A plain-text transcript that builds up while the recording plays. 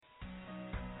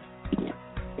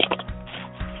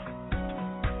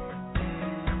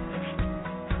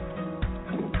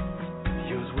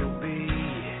Yours will be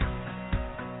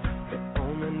the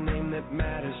only name that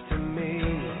matters to me,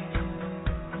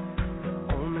 the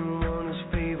only one whose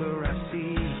favor I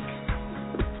seek,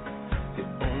 the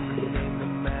only name that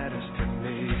matters to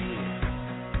me.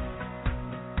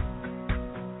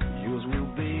 Yours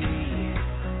will be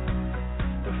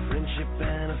the friendship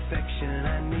and affection I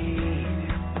need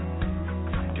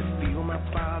to feel my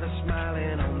Father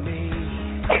smiling on me.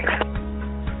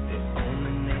 The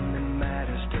only name that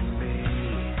matters to me.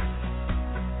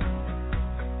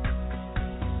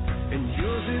 And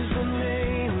yours is the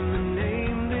name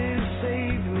that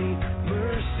saved me.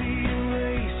 Mercy and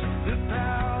grace, the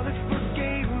power that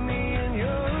forgave me. And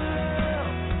your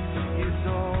love is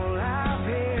all I've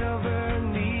ever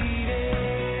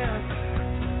needed.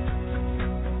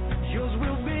 Yours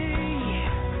will be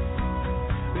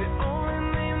the only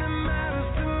name that matters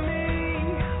to me,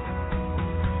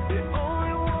 the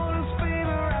only one whose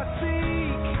favor I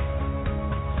seek,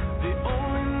 the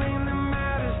only name that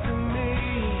matters to me.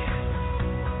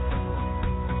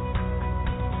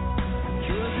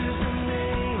 Yours is the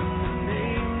name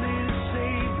that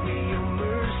saved me. Your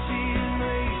mercy and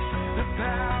grace, the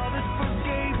power that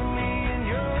forgave me. And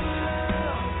your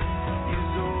love is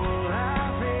all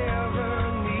I've ever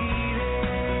needed.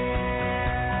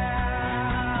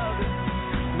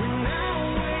 When I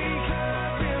wake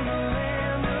up in the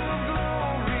land of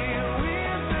glory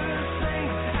with the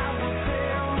saints, I will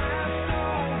tell my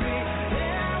story.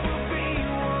 There will be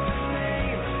one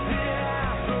name that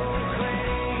I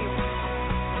proclaim.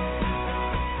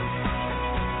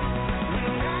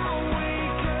 When I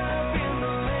wake up in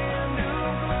the land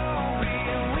of glory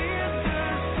with the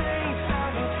saints, I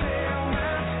will tell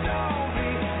my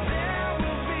story. There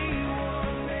will be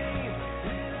one name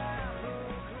that I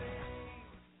proclaim.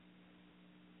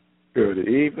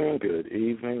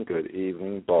 Good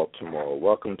evening, Baltimore.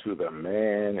 Welcome to the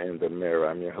Man in the Mirror.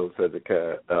 I'm your host,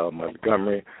 Hezekiah L.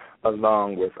 Montgomery,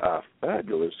 along with our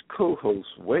fabulous co-host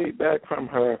way back from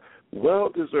her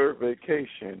well-deserved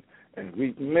vacation, and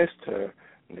we missed her,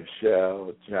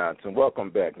 Nichelle Johnson. Welcome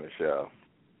back, Nichelle.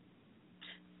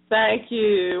 Thank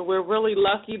you. We're really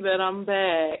lucky that I'm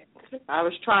back. I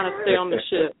was trying to stay on the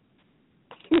ship.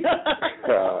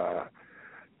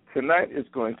 Tonight is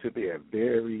going to be a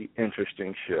very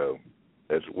interesting show.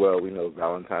 As well, we know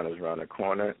Valentine is around the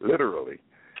corner, literally,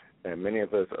 and many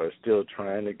of us are still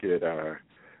trying to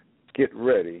get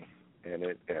ready and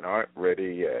aren't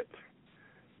ready yet.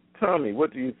 Tell me,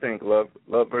 what do you think, love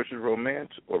versus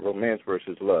romance or romance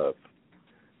versus love?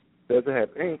 Does it have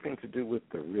anything to do with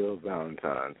the real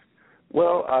Valentines?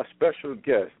 Well, our special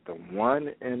guest, the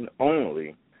one and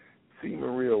only C.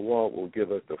 Maria Wall, will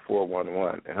give us the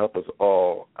 411 and help us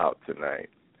all out tonight.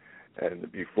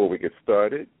 And before we get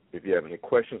started, if you have any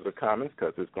questions or comments,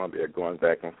 because it's going to be a going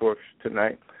back and forth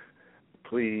tonight,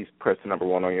 please press the number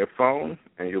 1 on your phone,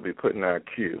 and you'll be put in our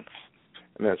queue.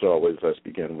 And as always, let's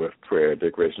begin with prayer.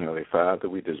 Dear gracious and Heavenly Father,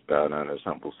 we just bow down as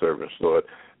humble servants, Lord.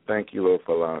 Thank you, Lord,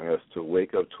 for allowing us to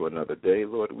wake up to another day,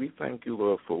 Lord. We thank you,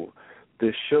 Lord, for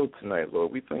this show tonight,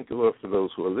 Lord. We thank you, Lord, for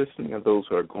those who are listening and those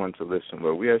who are going to listen,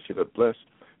 Lord. We ask you to bless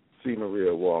C.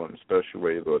 Maria Wall in a special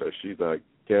way, Lord, as she's our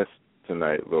guest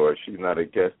tonight, Lord. She's not a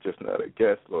guest, just not a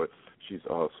guest, Lord. She's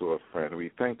also a friend.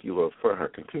 We thank you, Lord, for her.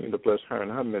 Continue to bless her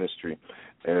and her ministry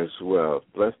as well.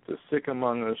 Bless the sick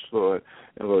among us, Lord.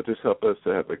 And, Lord, just help us to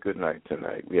have a good night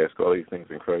tonight. We ask all these things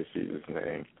in Christ Jesus'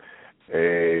 name.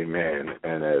 Amen.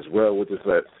 And as well, we'll just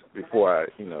before I,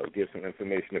 give some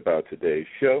information about today's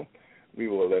show, we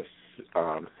will let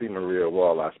C. Maria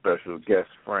Wall, our special guest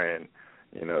friend,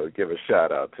 give a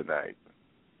shout-out tonight.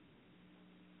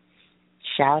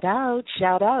 Shout out.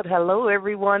 Hello,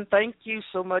 everyone. Thank you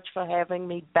so much for having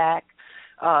me back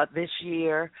this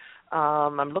year.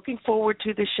 I'm looking forward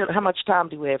to this show. How much time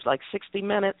do we have? Like 60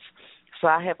 minutes? So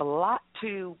I have a lot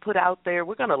to put out there.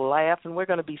 We're going to laugh and we're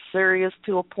going to be serious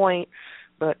to a point.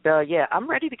 But, I'm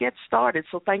ready to get started,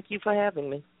 so thank you for having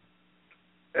me.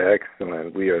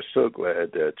 Excellent. We are so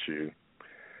glad that you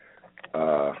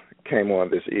came on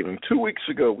this evening. 2 weeks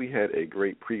ago, we had a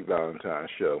great pre-Valentine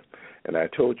show, and I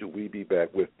told you we'd be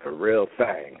back with the real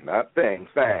thing, not thing.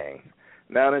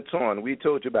 Now it's on. We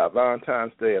told you about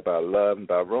Valentine's Day, about love, and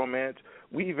about romance.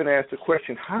 We even asked the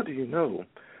question, how do you know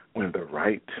when the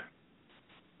right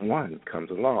one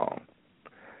comes along?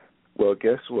 Well,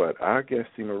 guess what? Our guest,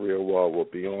 C. Maria Wall, will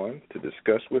be on to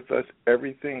discuss with us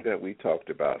everything that we talked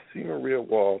about. C. Maria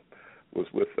Wall was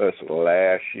with us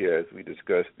last year as we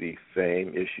discussed the same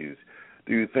issues.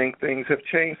 Do you think things have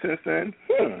changed since then?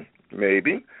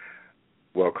 Maybe.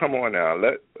 Well, come on now.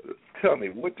 tell me,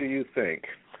 what do you think?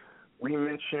 We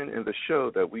mentioned in the show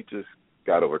that we just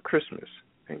got over Christmas.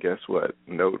 And guess what?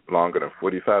 No longer than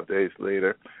 45 days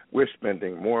later, we're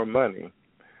spending more money,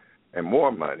 and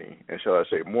shall I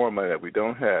say more money that we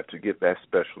don't have to get that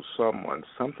special someone,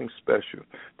 something special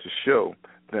to show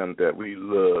them that we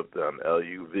love them,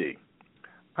 LUV.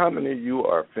 How many of you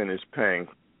are finished paying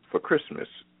for Christmas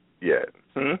yet?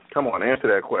 Come on, answer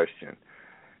that question.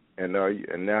 And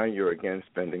now you're again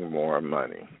spending more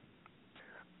money.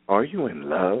 Are you in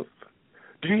love?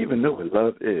 Do you even know what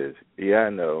love is? Yeah, I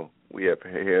know. We have to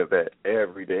hear that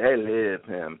every day. I love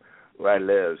him, or I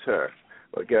loves her.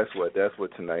 But guess what? That's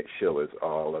what tonight's show is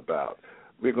all about.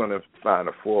 We're going to find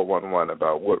a 411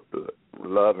 about what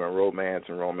love and romance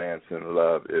and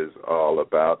love is all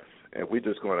about. And we're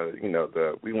just going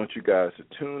to, we want you guys to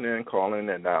tune in, call in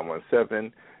at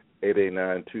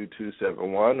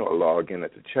 917-889-2271 or log in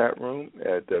at the chat room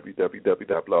at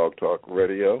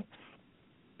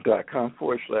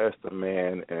www.blogtalkradio.com/The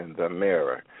Man in the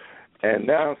Mirror. And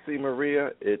now, see,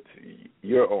 Maria,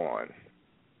 you're on.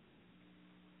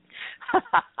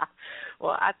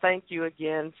 Well, I thank you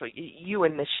again for you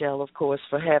and Nichelle, of course,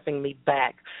 for having me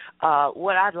back.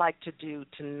 What I'd like to do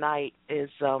tonight is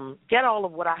get all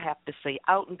of what I have to say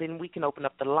out, and then we can open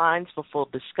up the lines for full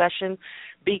discussion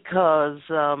because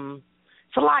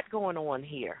it's a lot going on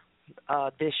here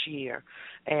this year.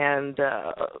 And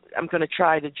I'm going to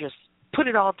try to just put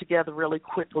it all together really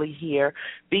quickly here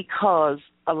because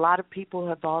a lot of people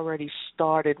have already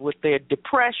started with their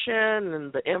depression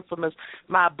and the infamous,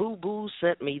 my boo-boo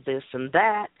sent me this and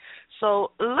that.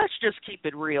 So let's just keep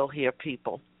it real here,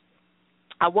 people.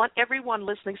 I want everyone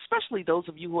listening, especially those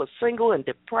of you who are single and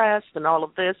depressed and all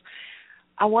of this,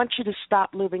 I want you to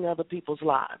stop living other people's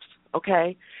lives,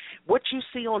 okay? What you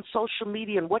see on social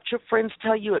media and what your friends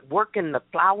tell you at work and the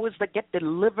flowers that get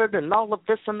delivered and all of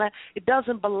this and that, it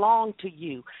doesn't belong to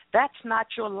you. That's not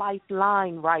your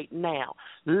lifeline right now.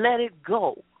 Let it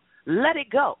go. Let it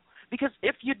go. Because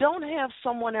if you don't have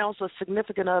someone else, a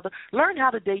significant other, learn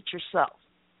how to date yourself.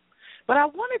 But I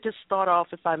wanted to start off,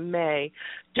 if I may,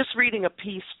 just reading a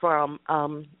piece from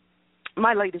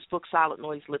my latest book, Silent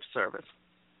Noise Lip Service.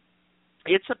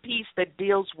 It's a piece that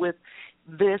deals with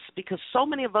this because so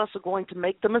many of us are going to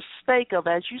make the mistake of,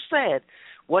 as you said,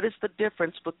 what is the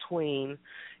difference between,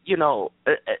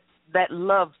 that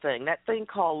love thing, that thing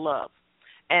called love.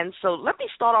 And so let me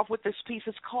start off with this piece.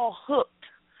 It's called Hooked.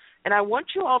 And I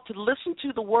want you all to listen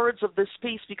to the words of this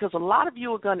piece because a lot of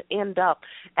you are going to end up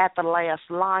at the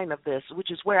last line of this, which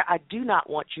is where I do not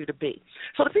want you to be.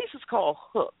 So the piece is called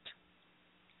Hooked.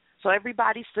 So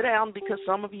everybody sit down because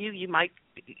some of you might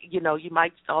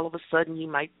all of a sudden you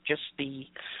might just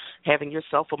be having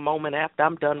yourself a moment after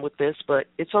I'm done with this, but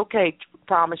it's okay.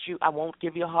 Promise you I won't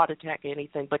give you a heart attack or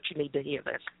anything, but you need to hear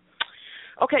this.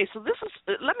 Okay, so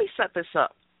let me set this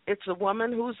up. It's a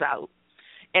woman who's out,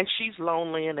 and she's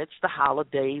lonely, and it's the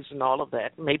holidays and all of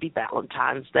that, maybe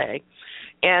Valentine's Day.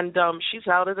 And she's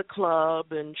out at a club,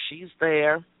 and she's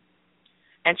there,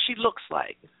 and she looks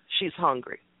like she's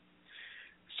hungry.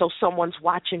 So someone's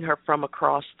watching her from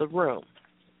across the room.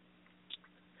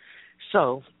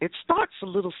 So it starts a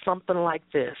little something like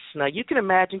this. Now, you can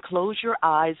imagine, close your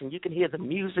eyes, and you can hear the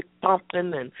music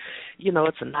pumping, and,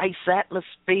 it's a nice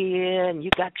atmosphere, and you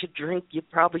got your drink. You're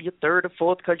probably your third or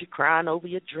fourth because you're crying over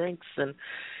your drinks. And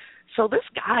so this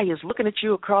guy is looking at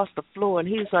you across the floor, and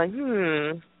he's like,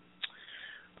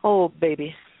 oh,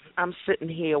 baby, I'm sitting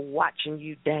here watching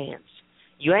you dance.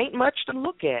 You ain't much to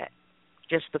look at.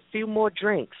 Just a few more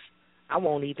drinks. I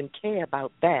won't even care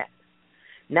about that.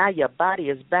 Now your body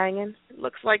is banging. It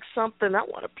looks like something I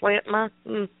want to plant my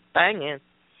thang in.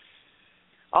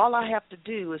 All I have to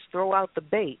do is throw out the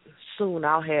bait. Soon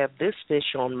I'll have this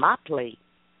fish on my plate.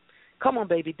 Come on,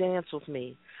 baby, dance with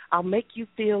me. I'll make you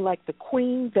feel like the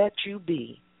queen that you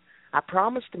be. I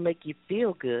promise to make you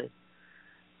feel good.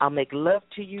 I'll make love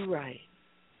to you right.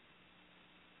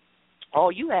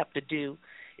 All you have to do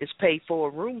is pay for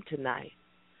a room tonight.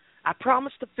 I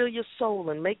promise to fill your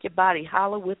soul and make your body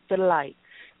holler with delight.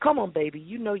 Come on, baby,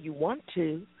 you know you want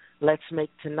to. Let's make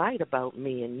tonight about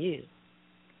me and you.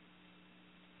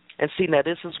 And see, now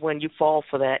this is when you fall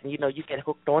for that and, you get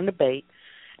hooked on the bait.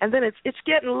 And then it's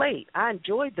getting late. I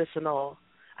enjoyed this and all.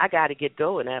 I got to get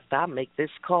going after I make this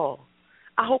call.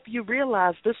 I hope you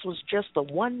realize this was just a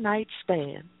one-night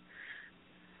stand.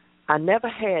 I never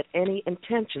had any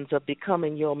intentions of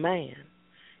becoming your man.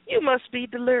 You must be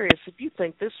delirious if you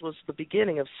think this was the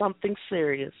beginning of something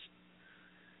serious.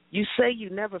 You say you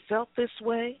never felt this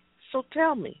way, so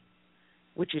tell me,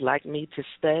 would you like me to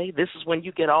stay? This is when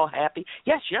you get all happy.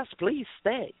 Yes, please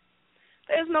stay.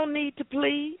 There's no need to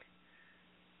plead.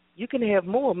 You can have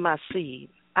more of my seed.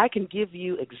 I can give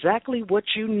you exactly what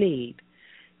you need.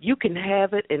 You can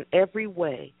have it in every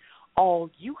way. All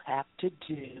you have to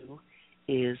do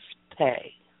is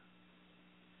pay.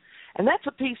 And that's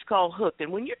a piece called Hooked.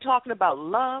 And when you're talking about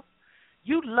love,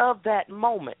 you love that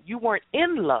moment. You weren't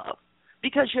in love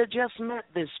because you just met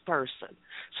this person.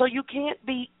 So you can't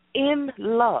be in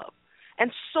love.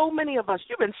 And so many of us,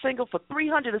 you've been single for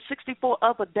 364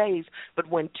 other days, but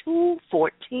when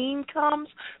 214 comes,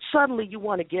 suddenly you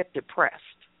want to get depressed,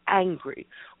 angry,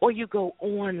 or you go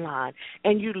online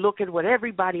and you look at what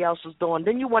everybody else is doing.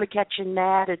 Then you want to catch an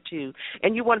attitude,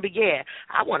 and you want to be,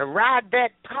 I want to ride that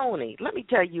pony. Let me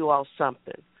tell you all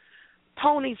something.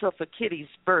 Ponies are for kiddies'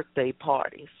 birthday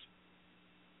parties.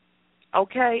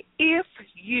 Okay? If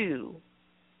you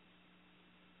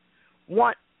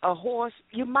want a horse,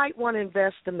 you might want to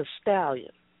invest in a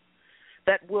stallion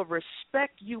that will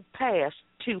respect you past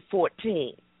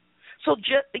 214. So,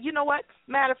 you know what?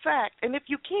 Matter of fact, and if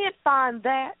you can't find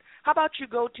that, how about you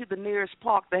go to the nearest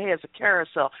park that has a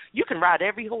carousel? You can ride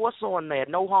every horse on there.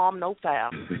 No harm, no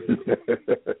foul.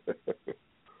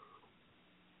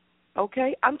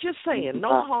 Okay? I'm just saying,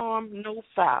 no harm, no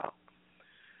foul.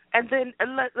 And then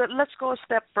let's go a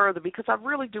step further, because I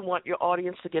really do want your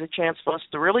audience to get a chance for us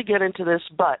to really get into this.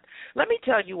 But let me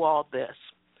tell you all this.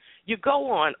 You go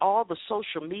on all the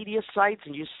social media sites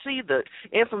and you see the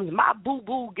infamous, my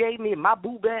boo-boo gave me, my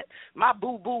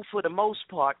boo-boo for the most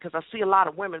part, because I see a lot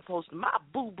of women post, my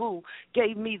boo-boo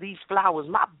gave me these flowers,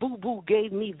 my boo-boo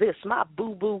gave me this, my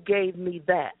boo-boo gave me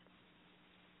that.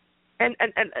 And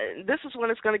this is when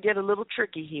it's going to get a little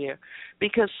tricky here,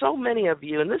 because so many of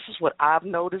you, and this is what I've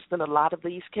noticed in a lot of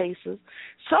these cases,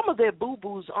 some of their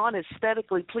boo-boos aren't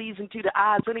aesthetically pleasing to the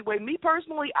eyes anyway. Me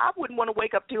personally, I wouldn't want to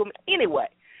wake up to them anyway.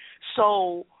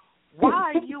 So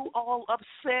why are you all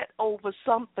upset over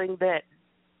something that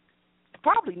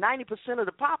probably 90% of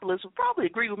the populace would probably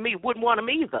agree with me, wouldn't want them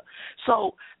either?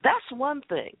 So that's one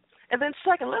thing. And then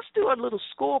second, let's do a little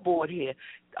scoreboard here.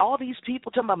 All these people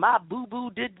talking about my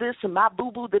boo-boo did this and my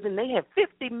boo-boo did, and they have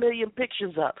 50 million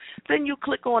pictures up. Then you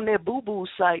click on their boo-boo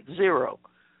site, 0.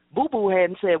 Boo-boo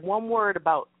hadn't said one word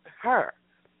about her.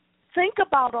 Think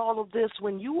about all of this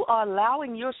when you are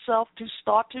allowing yourself to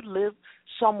start to live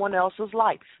someone else's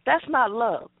life. That's not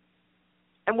love.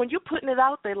 And when you're putting it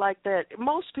out there like that,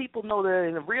 most people know that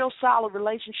in a real solid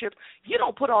relationship, you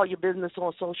don't put all your business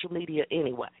on social media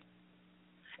anyway.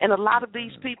 And a lot of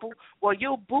these people, well,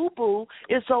 your boo-boo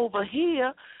is over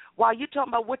here while you're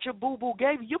talking about what your boo-boo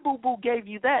gave you. Your boo-boo gave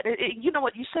you that. You know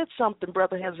what? You said something,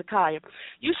 Brother Hezekiah.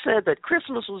 You said that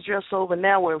Christmas was just over.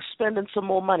 Now we're spending some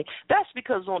more money. That's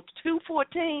because on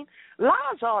 214,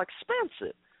 lives are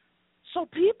expensive. So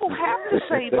people have to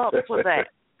save up for that.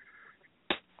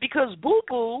 Because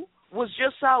boo-boo was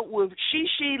just out with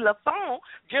Shishi LaFon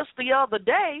just the other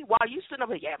day while you sitting up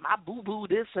here, my boo-boo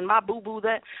this and my boo-boo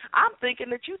that. I'm thinking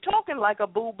that you're talking like a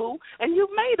boo-boo and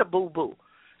you've made a boo-boo.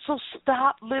 So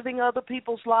stop living other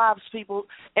people's lives, people.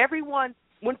 Everyone,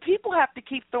 when people have to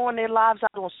keep throwing their lives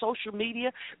out on social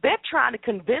media, they're trying to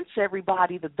convince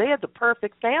everybody that they're the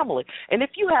perfect family. And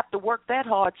if you have to work that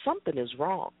hard, something is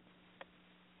wrong.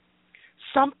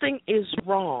 Something is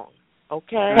wrong.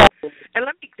 Okay? And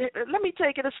let me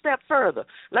take it a step further.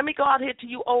 Let me go out here to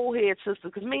you old head sisters,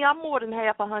 because me, I'm more than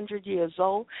half 100 years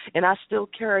old, and I still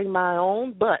carry my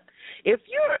own. But if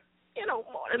you're,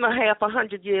 more than a half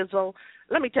 100 years old,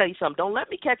 let me tell you something. Don't let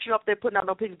me catch you up there putting out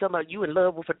no pictures talking about you in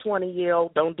love with a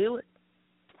 20-year-old. Don't do it.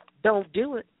 Don't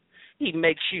do it. He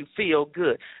makes you feel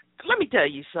good. Let me tell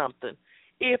you something.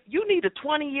 If you need a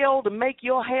 20-year-old to make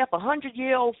your half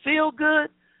 100-year-old feel good,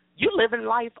 you're living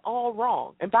life all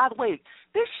wrong. And by the way,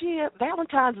 this year,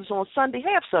 Valentine's is on Sunday.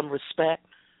 Have some respect.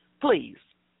 Please.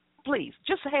 Please,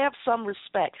 just have some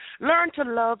respect. Learn to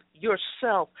love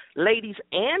yourself, ladies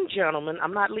and gentlemen.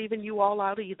 I'm not leaving you all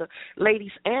out either.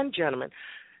 Ladies and gentlemen,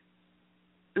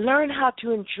 learn how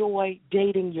to enjoy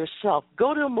dating yourself.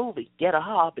 Go to a movie. Get a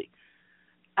hobby.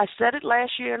 I said it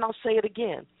last year, and I'll say it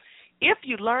again. If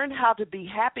you learn how to be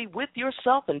happy with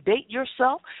yourself and date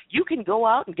yourself, you can go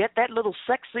out and get that little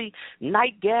sexy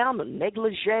nightgown or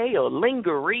negligee or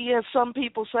lingerie, as some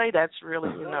people say. That's really,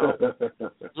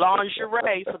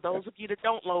 lingerie for those of you that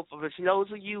don't know, for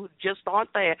those of you who just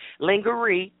aren't there,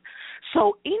 lingerie.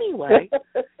 So anyway,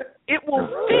 it will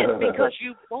fit because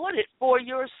you bought it for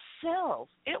yourself.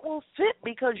 It will fit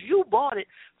because you bought it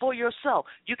for yourself.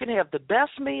 You can have the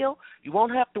best meal. You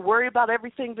won't have to worry about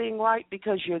everything being right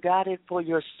because you got it for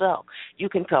yourself. You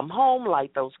can come home,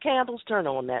 light those candles, turn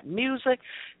on that music,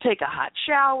 take a hot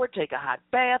shower, take a hot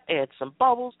bath, add some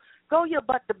bubbles, go your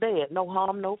butt to bed. No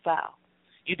harm, no foul.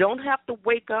 You don't have to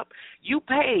wake up. You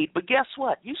paid, but guess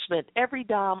what? You spent every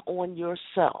dime on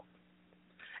yourself.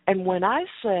 And when I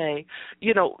say,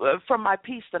 from my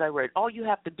piece that I read, all you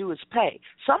have to do is pay.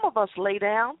 Some of us lay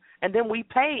down, and then we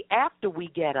pay after we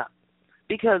get up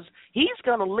because he's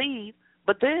going to leave,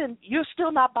 but then you're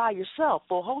still not by yourself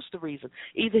for a host of reasons.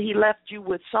 Either he left you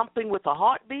with something with a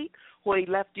heartbeat, or he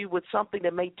left you with something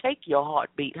that may take your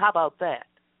heartbeat. How about that?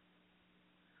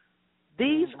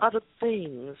 These are the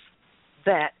things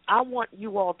that I want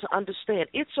you all to understand.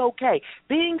 It's okay.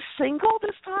 Being single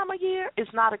this time of year is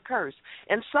not a curse.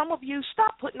 And some of you,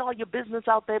 stop putting all your business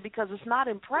out there because it's not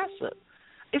impressive.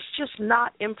 It's just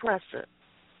not impressive.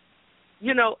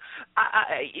 And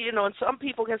some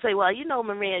people can say, well,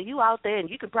 man, you out there and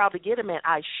you can probably get a man.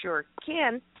 I sure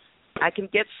can. I can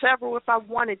get several if I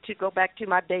wanted to, go back to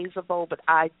my days of old, but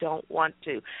I don't want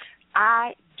to.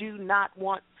 I do not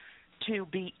want to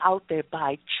be out there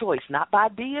by choice, not by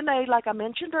DNA like I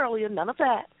mentioned earlier, none of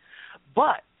that.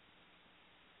 But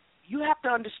you have to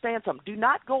understand something. Do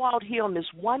not go out here on this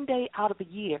one day out of the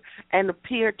year and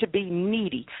appear to be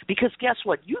needy, because guess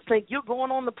what? You think you're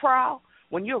going on the prowl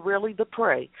when you're really the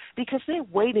prey, because they're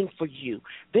waiting for you.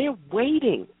 They're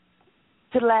waiting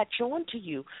to latch on to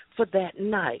you for that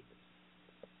night.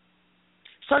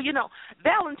 So,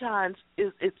 Valentine's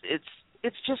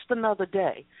it's just another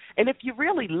day. And if you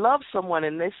really love someone,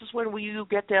 and this is when you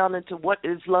get down into what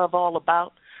is love all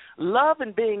about, love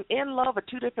and being in love are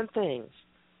two different things.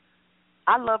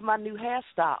 I love my new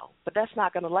hairstyle, but that's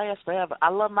not going to last forever. I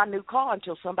love my new car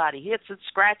until somebody hits it,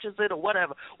 scratches it, or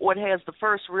whatever, or it has the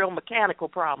first real mechanical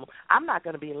problem. I'm not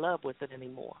going to be in love with it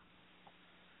anymore.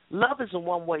 Love is a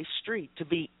one-way street. To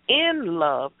be in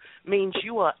love means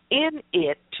you are in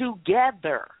it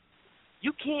together.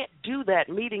 You can't do that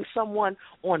meeting someone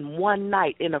on one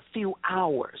night in a few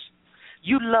hours.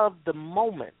 You love the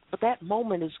moment, but that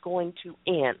moment is going to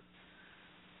end.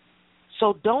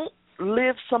 So don't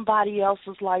live somebody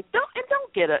else's life.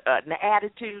 Don't get an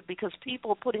attitude because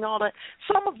people are putting all that.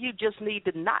 Some of you just need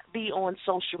to not be on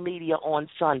social media on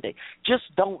Sunday.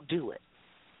 Just don't do it.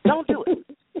 Don't do it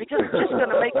because it's just going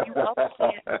to make you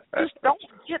upset. Just don't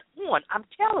get on. I'm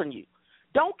telling you.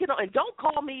 Don't get on, and don't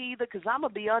call me either because I'm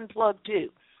going to be unplugged too.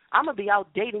 I'm going to be out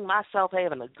dating myself,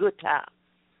 having a good time.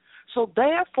 So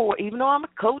therefore, even though I'm a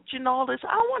coach and all this,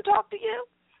 I want to talk to you.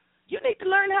 You need to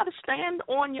learn how to stand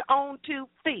on your own 2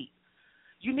 feet.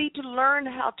 You need to learn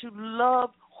how to love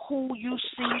who you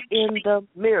see in the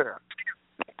mirror.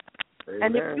 Amen.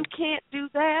 And if you can't do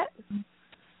that,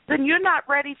 then you're not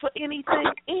ready for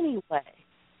anything anyway.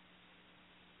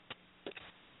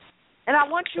 And I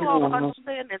want you all to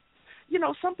understand that,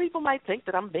 some people might think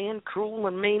that I'm being cruel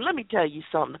and mean. Let me tell you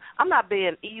something. I'm not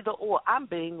being either or. I'm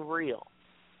being real.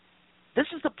 This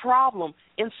is the problem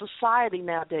in society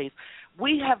nowadays.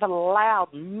 We have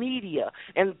allowed media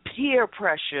and peer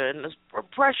pressure and the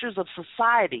pressures of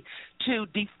society to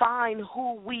define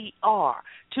who we are,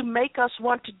 to make us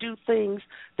want to do things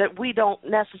that we don't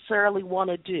necessarily want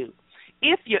to do.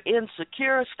 If you're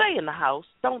insecure, stay in the house.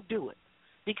 Don't do it.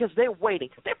 Because they're waiting.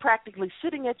 They're practically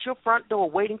sitting at your front door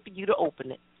waiting for you to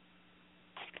open it.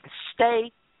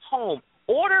 Stay home.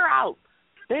 Order out.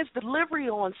 There's delivery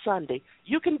on Sunday.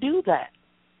 You can do that.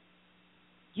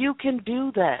 You can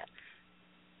do that.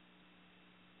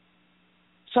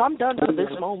 So I'm done for this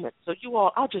moment. So you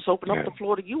all, I'll just open up the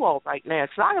floor to you all right now.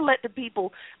 So I'll let the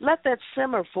people, let that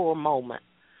simmer for a moment.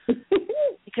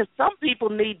 Because some people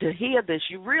need to hear this.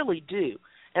 You really do.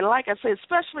 And like I said,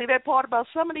 especially that part about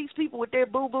some of these people with their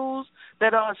boo-boos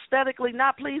that are aesthetically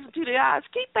not pleasing to their eyes,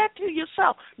 keep that to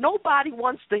yourself. Nobody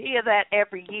wants to hear that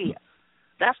every year.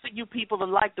 That's for you people that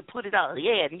like to put it out.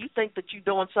 Yeah, and you think that you're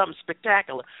doing something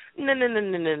spectacular.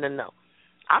 No.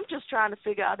 I'm just trying to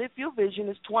figure out if your vision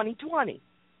is 2020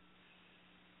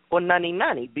 or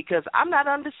nunny, because I'm not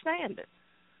understanding.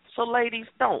 So, ladies,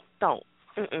 don't.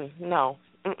 No.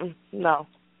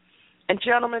 And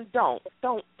gentlemen, don't.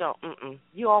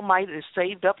 You all might have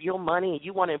saved up your money and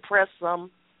you want to impress some,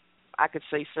 I could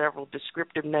say several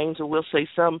descriptive names, or we'll say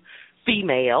some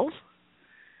females.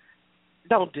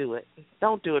 Don't do it.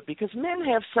 Don't do it, because men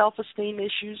have self-esteem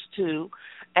issues too,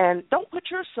 and don't put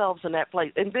yourselves in that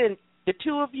place. And then the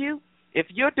two of you, if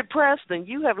you're depressed and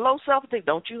you have low self-esteem,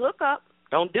 don't you hook up.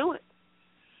 Don't do it.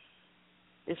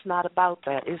 It's not about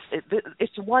that.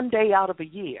 It's one day out of a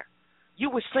year. You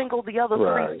were single the other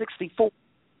 364.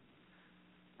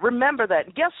 Remember that.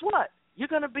 And guess what? You're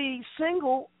going to be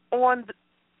single on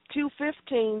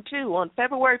 2/15 too. On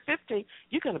February 15th,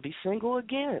 you're going to be single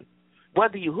again.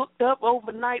 Whether you hooked up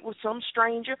overnight with some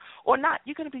stranger or not,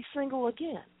 you're going to be single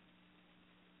again.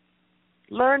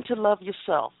 Learn to love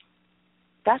yourself.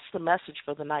 That's the message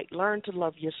for the night. Learn to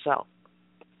love yourself.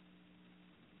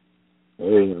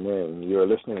 Amen. You're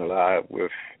listening live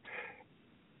with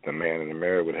The Man in the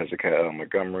Mirror with Hezekiah L.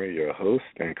 Montgomery, your host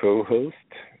and co-host,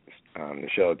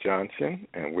 Nichelle Johnson,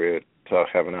 and we're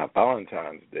having our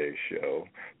Valentine's Day show,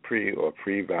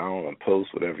 pre-val and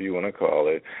post, whatever you want to call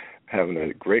it, having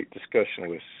a great discussion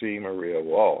with C. Maria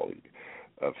Wall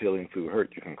of Healing Through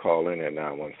Hurt. You can call in at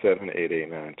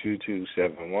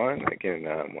 917-889-2271. Again,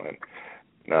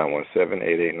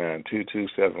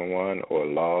 917-889-2271, or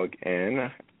log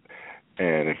in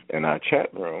and in our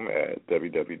chat room at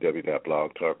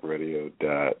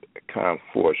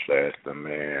www.blogtalkradio.com/The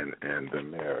Man in the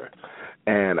Mirror.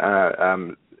 And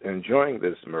I'm enjoying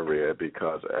this, Maria,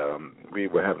 because we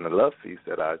were having a love feast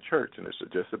at our church, and it's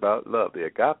just about love, the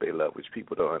agape love, which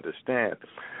people don't understand.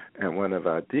 And one of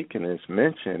our deaconess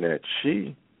mentioned that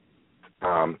she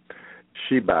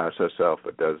buys herself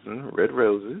a dozen red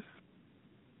roses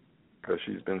because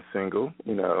she's been single,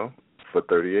 for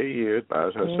 38 years,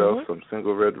 buys herself some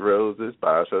single red roses,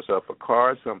 buys herself a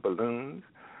card, some balloons,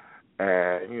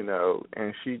 and,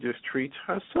 and she just treats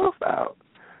herself out.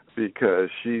 Because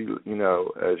she, as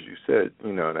you said,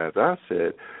 and as I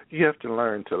said, you have to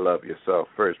learn to love yourself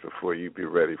first before you be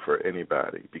ready for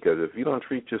anybody. Because if you don't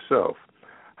treat yourself,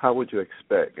 how would you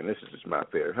expect, and this is just my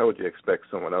fear, how would you expect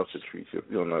someone else to treat you if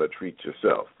you don't know how to treat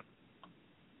yourself?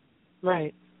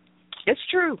 Right. It's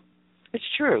true. It's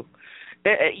true.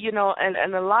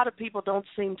 And a lot of people don't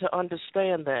seem to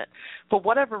understand that. For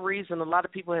whatever reason, a lot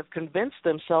of people have convinced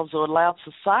themselves or allowed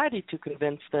society to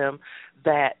convince them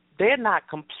that they're not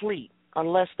complete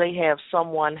unless they have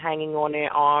someone hanging on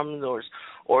their arms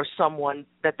or someone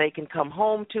that they can come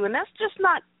home to, and that's just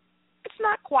not, it's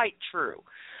not quite true.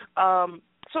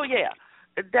 So, yeah,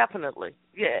 definitely.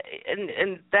 Yeah,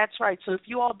 and that's right. So if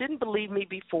you all didn't believe me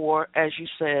before, as you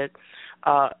said,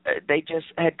 they just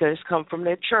had just come from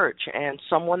their church, and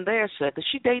someone there said that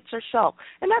she dates herself,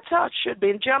 and that's how it should be.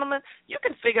 And gentlemen, you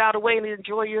can figure out a way to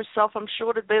enjoy yourself. I'm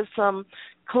sure that there's some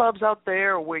clubs out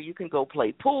there where you can go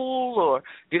play pool, or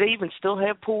do they even still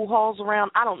have pool halls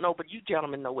around? I don't know, but you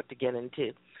gentlemen know what to get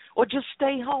into. Or just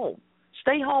stay home.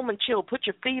 Stay home and chill. Put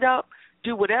your feet up.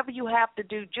 Do whatever you have to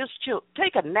do. Just chill.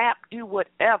 Take a nap. Do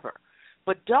whatever.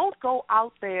 But don't go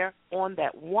out there on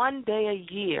that one day a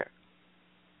year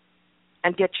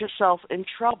and get yourself in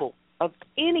trouble of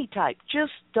any type.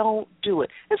 Just don't do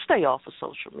it. And stay off of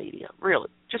social media, really.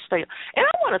 Just stay. And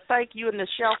I want to thank you and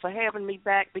Nichelle for having me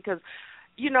back because,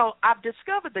 I've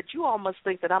discovered that you all must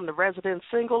think that I'm the resident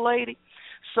single lady.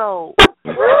 So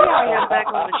here I am back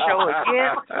on the show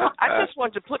again. I just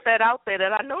wanted to put that out there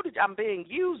that I know that I'm being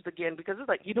used again because it's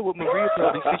like, what Maria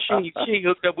told me, she ain't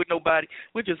hooked up with nobody.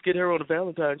 We'll just get her on the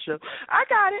Valentine show. I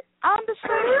got it. I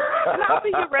understand. And I'll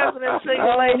be your resident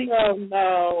single lady.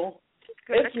 No.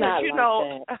 It's not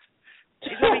like that.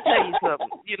 Let me tell you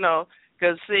something,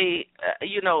 because, see,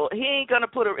 he ain't going to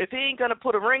put if he ain't going to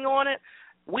put a ring on it,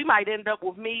 we might end up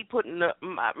with me putting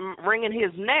my ring in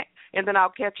his neck, and then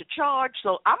I'll catch a charge.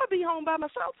 So I'm going to be home by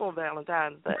myself on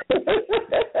Valentine's Day.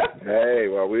 Hey,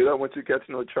 well, we don't want you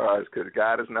catching no charge because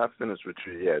God is not finished with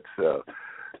you yet. So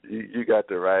you got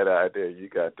the right idea. You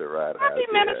got the right idea. I'll be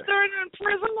ministering in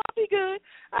prison. I'll be good.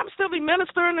 I'm still be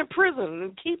ministering in prison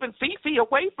and keeping Fifi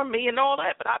away from me and all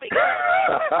that, but I'll be good.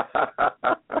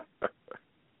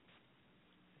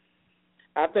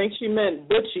 I think she meant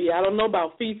Butchie. I don't know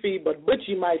about Fifi, but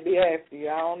Butchie might be after you.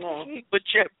 I don't know.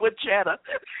 Butchetta. Butchetta.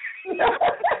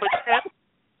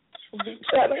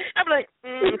 I'm like,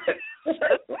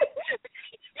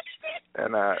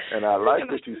 And I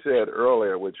like what you said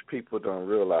earlier, which people don't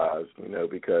realize,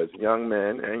 because young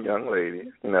men and young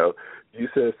ladies, you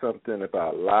said something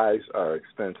about lives are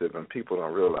expensive, and people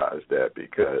don't realize that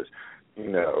because,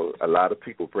 a lot of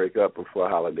people break up before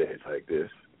holidays like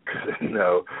this.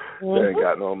 They ain't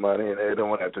got no money and they don't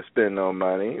want to have to spend no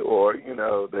money, or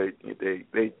they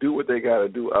do what they got to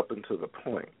do up until the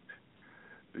point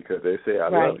because they say I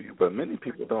love you. But many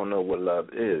people don't know what love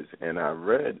is, and I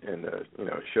read in the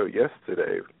show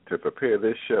yesterday to prepare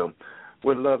this show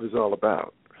what love is all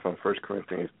about from 1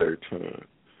 Corinthians 13.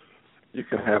 You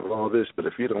can have all this, but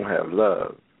if you don't have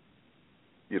love,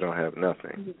 you don't have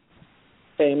nothing.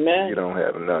 Amen. You don't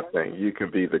have nothing. You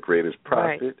can be the greatest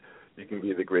prophet. Right. You can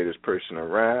be the greatest person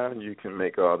around. You can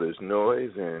make all this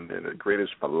noise and the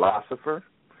greatest philosopher.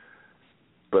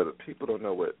 But people don't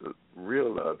know what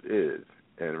real love is.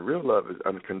 And real love is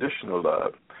unconditional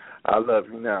love. I love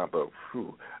you now, but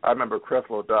I remember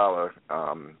Creflo Dollar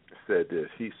said this.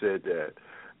 He said that,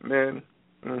 men,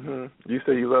 you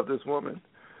say you love this woman,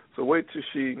 so wait till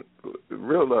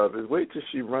wait till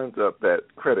she runs up that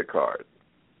credit card.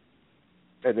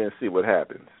 and then see what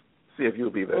happens. See if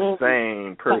you'll be the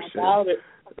same How person about it?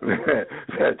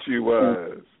 that you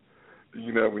was,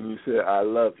 when you said I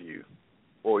love you,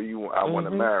 or I want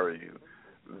to marry you.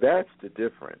 That's the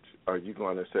difference. Are you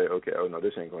going to say, okay, oh no,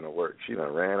 this ain't going to work? She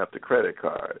done ran up the credit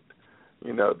card.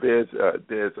 There's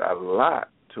a lot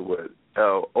to what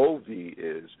LOV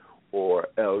is or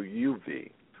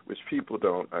LUV, which people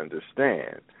don't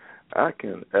understand. I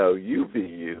can LUV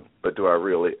you, but do I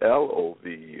really LOVE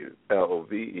you?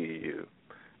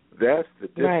 That's the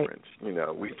difference.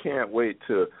 Right. We can't wait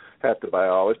to have to buy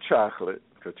all this chocolate,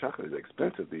 because chocolate is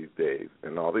expensive these days,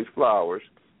 and all these flowers.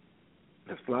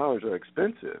 The flowers are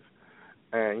expensive,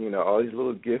 and all these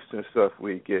little gifts and stuff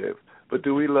we give. But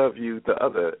do we love you the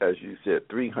other, as you said,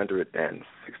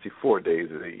 364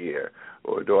 days of the year,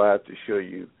 or do I have to show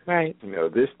you, right,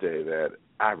 this day that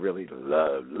I really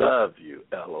love you,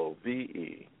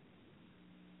 LOVE?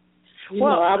 I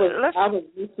was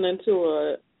listening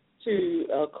to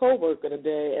a coworker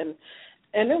today,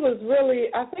 and it was really,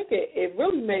 I think it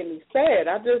really made me sad.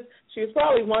 She was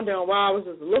probably wondering why I was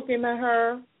just looking at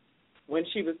her when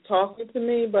she was talking to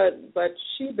me, but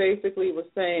she basically was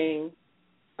saying,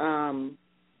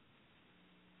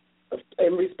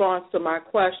 in response to my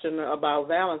question about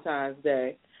Valentine's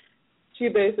Day, she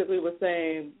basically was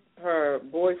saying her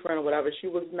boyfriend or whatever, she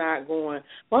was not going,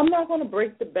 well, I'm not going to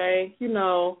break the bank, he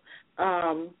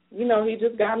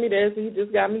just got me this, he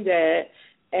just got me that,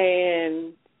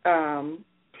 and I'm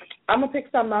going to pick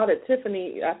something out at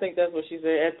Tiffany, I think that's what she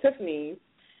said, at Tiffany's,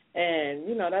 and,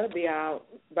 that'll be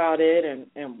about it,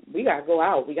 and we got to go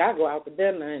out. We got to go out to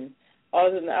dinner and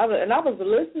all this and the other. And I was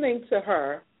listening to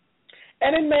her,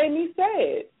 and it made me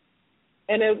sad.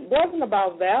 And it wasn't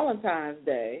about Valentine's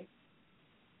Day,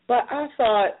 but I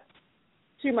thought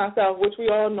to myself, which we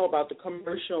all know about the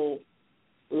commercialism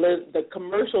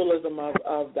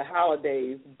of the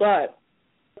holidays, but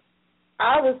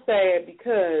I was sad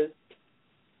because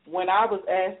when I was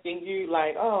asking you,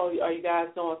 like, oh, are you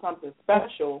guys doing something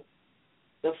special,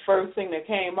 the first thing that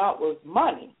came up was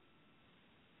money.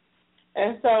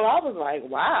 And so I was like,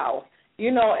 wow.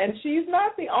 And she's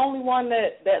not the only one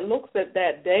that looks at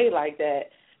that day like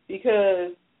that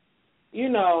because,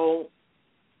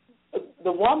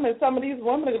 some of these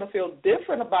women are going to feel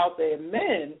different about their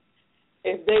men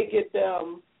if they get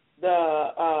them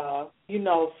the,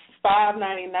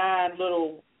 $5.99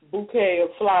 little bouquet of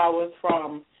flowers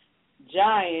from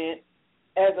Giant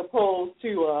as opposed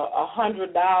to a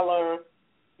 $100,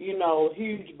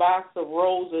 huge box of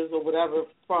roses or whatever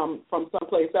from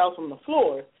someplace else from the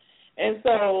floor. And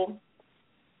so,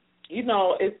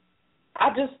 I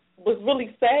just was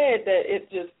really sad that it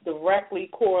just directly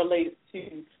correlates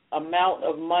to amount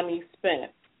of money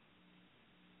spent.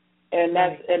 And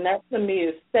that to me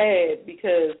is sad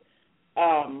because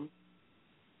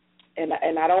and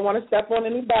I don't want to step on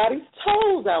anybody's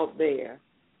toes out there.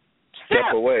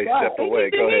 Step away. Go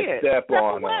ahead. Step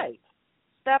on. Well,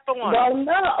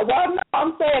 no,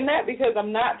 I'm saying that because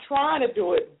I'm not trying to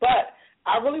do it, but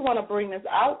I really want to bring this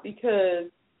out because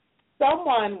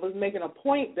someone was making a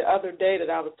point the other day that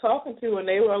I was talking to, and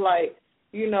they were like,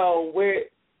 we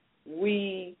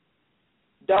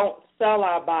don't sell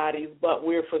our bodies, but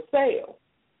we're for sale.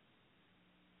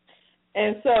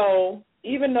 And so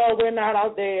even though we're not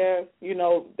out there,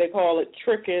 they call it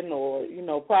tricking or,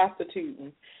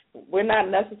 prostituting, we're not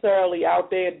necessarily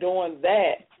out there doing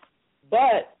that,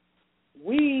 but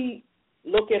we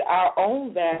look at our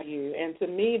own value, and to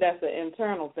me that's an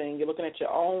internal thing. You're looking at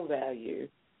your own value,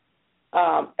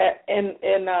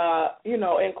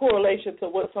 in correlation to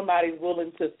what somebody's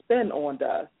willing to spend on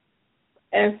us.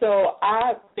 And so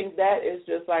I think that is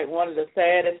just like one of the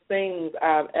saddest things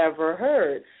I've ever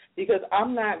heard, because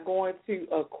I'm not going to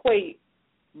equate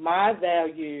my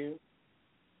value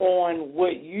on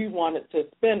what you wanted to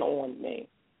spend on me.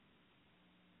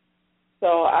 So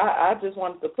I just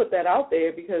wanted to put that out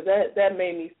there because that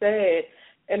made me sad.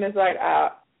 And it's like I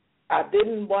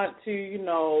didn't want to,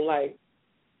 like,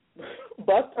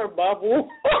 bust her bubble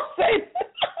or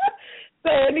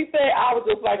say anything. I was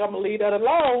just like, I'm going to leave that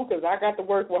alone because I got to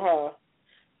work with her.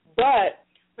 But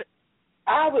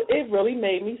it really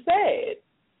made me sad.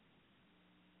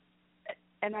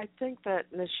 And I think that,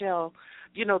 Nichelle,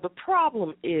 the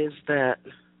problem is that,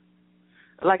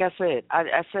 like I said,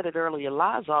 I said it earlier,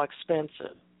 lies are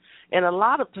expensive. And a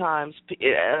lot of times,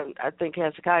 I think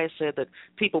Hezekiah said that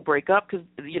people break up because,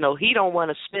 he don't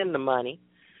want to spend the money.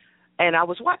 And I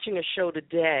was watching a show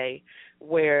today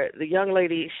where the young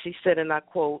lady, she said, and I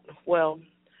quote, well,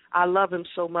 I love him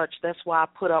so much, that's why I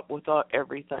put up with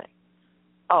everything.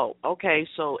 Oh, okay,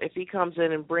 so if he comes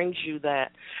in and brings you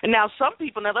that. And now some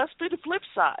people, now let's do the flip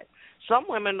side. Some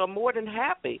women are more than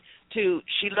happy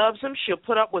she loves him, she'll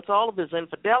put up with all of his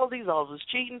infidelities, all of his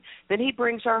cheating, then he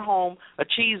brings her home a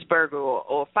cheeseburger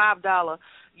or $5,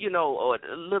 or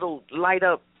a little light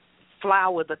up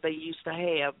flour that they used to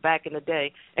have back in the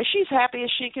day, and she's happy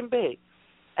as she can be.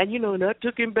 And, and I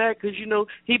took him back because,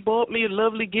 he bought me a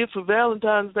lovely gift for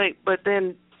Valentine's Day, but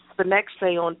then the next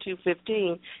day on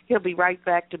 2/15, he'll be right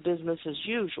back to business as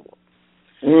usual.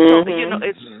 So,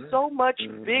 it's so much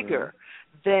bigger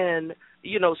than,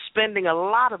 spending a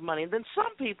lot of money. And then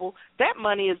some people, that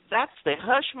money that's the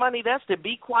hush money, that's the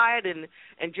be quiet and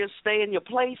just stay in your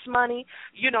place money,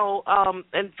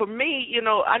 and for me,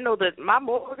 I know that my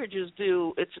mortgage is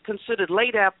due, it's considered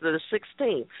late after the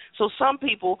 16th. So some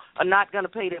people are not going to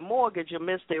pay their mortgage or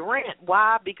miss their rent.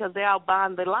 Why? Because they're out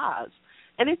buying their lives.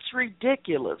 And it's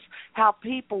ridiculous how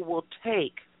people will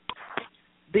take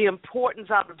the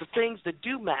importance out of the things that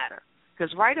do matter.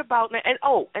 Because right about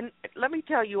now, and let me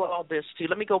tell you all this too.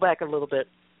 Let me go back a little bit.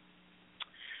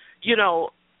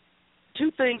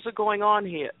 Two things are going on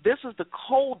here. This is the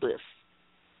coldest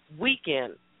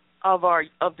weekend of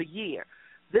the year.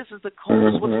 This is the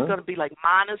coldest one. It's going to be like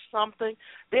minus something.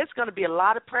 There's going to be a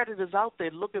lot of predators out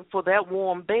there looking for that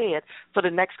warm bed for the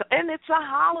next. And it's a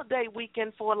holiday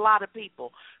weekend for a lot of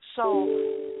people. So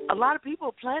a lot of people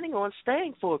are planning on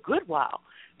staying for a good while.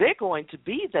 They're going to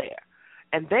be there.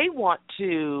 And they want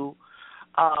to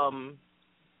have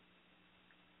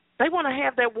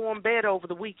that warm bed over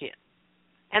the weekend.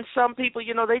 And some people,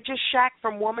 they just shack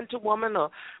from woman to woman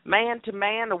or man to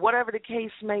man or whatever the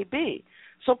case may be.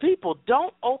 So people,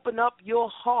 don't open up your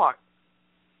heart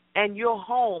and your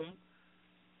home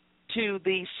to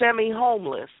the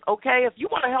semi-homeless, okay? If you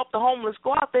want to help the homeless,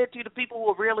 go out there to the people who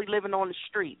are really living on the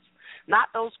streets.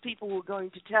 Not those people who are going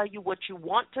to tell you what you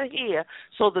want to hear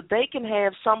so that they can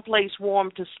have someplace warm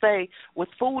to stay with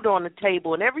food on the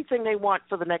table and everything they want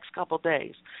for the next couple of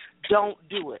days. Don't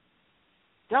do it.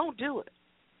 Don't do it.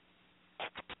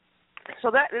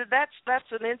 So that's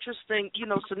an interesting,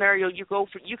 scenario. You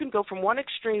can go from one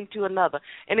extreme to another.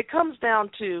 And it comes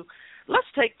down to,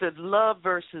 let's take the love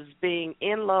versus being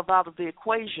in love out of the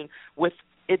equation with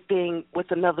it being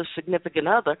with another significant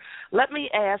other. Let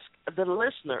me ask the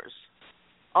listeners,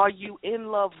 are you in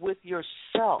love with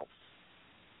yourself?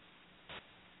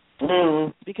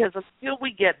 Because until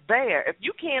we get there, if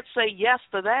you can't say yes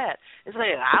to that and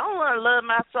say, I don't want to love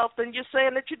myself, then you're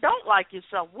saying that you don't like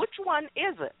yourself. Which one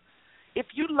is it? If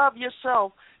you love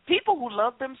yourself, people who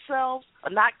love themselves are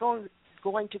not going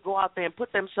to go out there and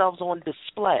put themselves on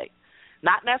display.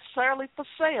 Not necessarily for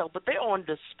sale, but they're on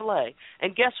display.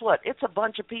 And guess what? It's a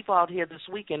bunch of people out here this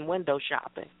weekend window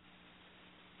shopping.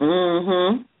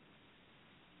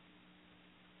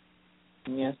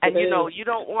 Yes, and you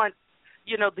don't want,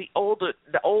 the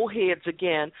old heads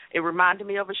again. It reminded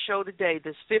me of a show today.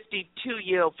 This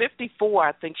 52-year-old, 54,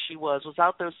 I think she was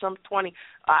out there some 20.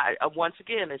 Once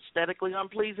again, aesthetically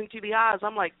unpleasing to the eyes.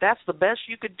 I'm like, that's the best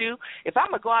you could do. If I'm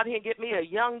gonna go out here and get me a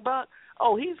young buck,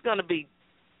 he's gonna be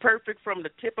perfect from the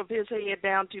tip of his head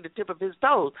down to the tip of his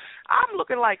toes. I'm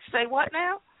looking like, say what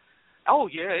now? Oh,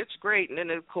 yeah, it's great. And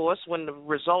then, of course, when the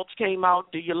results came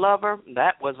out, do you love her?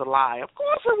 That was a lie. Of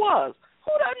course it was.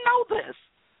 Who doesn't know this?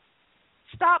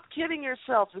 Stop kidding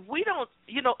yourself. If we don't,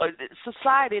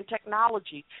 society and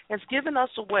technology has given us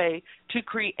a way to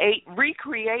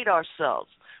recreate ourselves.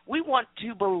 We want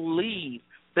to believe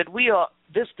that we are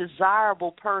this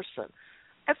desirable person.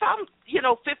 If I'm,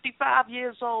 55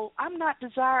 years old, I'm not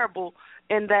desirable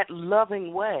in that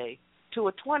loving way to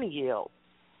a 20-year-old.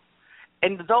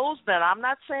 And those that, I'm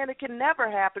not saying it can never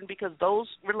happen, because those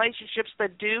relationships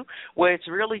that do, where it's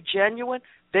really genuine,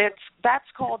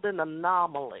 that's called an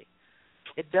anomaly.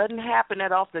 It doesn't happen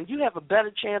that often. You have a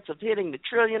better chance of hitting the $1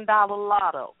 trillion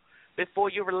lotto before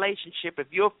your relationship, if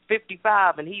you're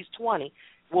 55 and he's 20,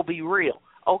 will be real,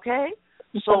 okay?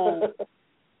 So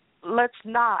let's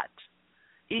not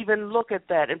even look at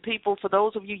that. And people, for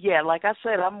those of you, like I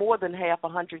said, I'm more than half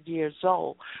 100 years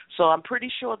old, so I'm pretty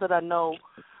sure that I know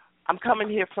I'm coming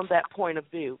here from that point of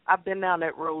view. I've been down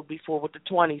that road before with the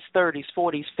 20s, 30s,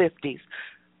 40s, 50s.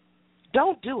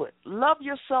 Don't do it. Love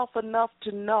yourself enough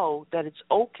to know that it's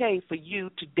okay for you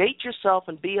to date yourself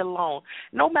and be alone,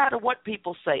 no matter what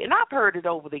people say. And I've heard it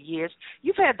over the years.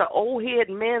 You've had the old head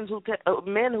men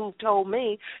who've told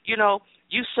me, you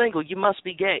single, you must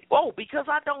be gay. Oh, because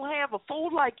I don't have a fool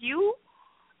like you,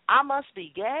 I must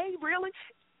be gay? Really?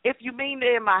 If you mean,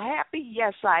 am I happy?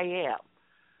 Yes, I am.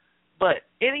 But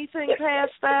anything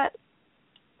past that,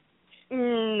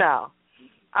 no.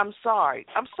 I'm sorry.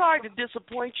 I'm sorry to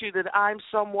disappoint you that I'm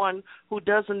someone who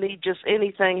doesn't need just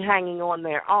anything hanging on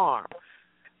their arm.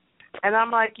 And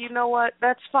I'm like, you know what?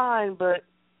 That's fine, but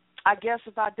I guess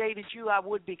if I dated you, I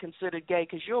would be considered gay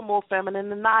because you're more feminine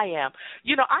than I am.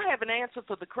 You know, I have an answer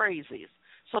for the crazies.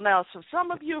 So now, so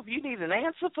some of you, if you need an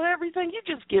answer for everything, you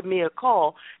just give me a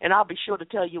call, and I'll be sure to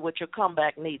tell you what your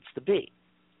comeback needs to be.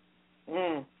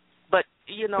 But,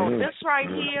 you know, this right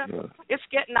here, it's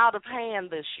getting out of hand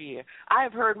this year. I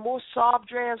have heard more sob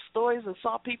drab stories and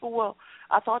saw people, well,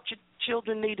 I thought your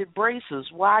children needed braces.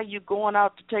 Why are you going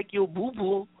out to take your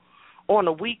boo-boo on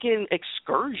a weekend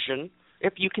excursion,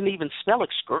 if you can even spell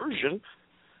excursion,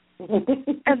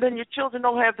 and then your children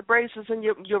don't have the braces and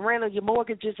your rent or your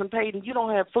mortgage isn't paid and you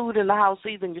don't have food in the house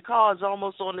either and your car is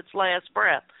almost on its last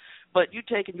breath, but you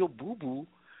taking your boo-boo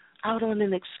out on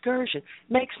an excursion.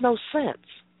 Makes no sense.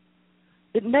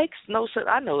 It makes no sense.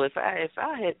 I know if I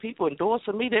had people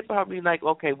endorsing me, they'd probably be like,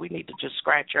 okay, we need to just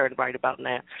scratch her right about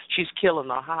now. She's killing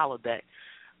our holiday.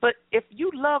 But if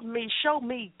you love me, show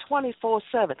me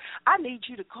 24/7. I need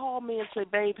you to call me and say,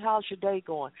 babe, how's your day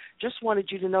going? Just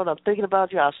wanted you to know that I'm thinking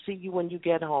about you. I'll see you when you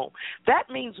get home. That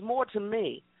means more to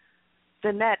me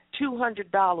than that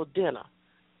 $200 dinner.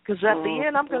 Because at the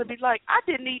end, I'm going to be like, I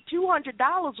didn't eat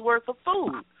 $200 worth of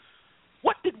food.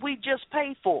 What did we just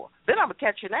pay for? Then I'm going to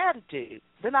catch an attitude.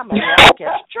 Then I'm going to catch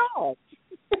a charge.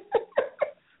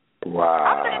 Wow.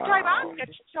 I'm going to tell you, I'll get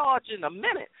you charged in a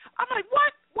minute. I'm like,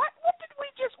 what did we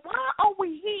just, why are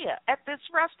we here at this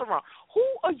restaurant? Who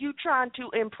are you trying to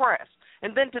impress?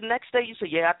 And then the next day you say,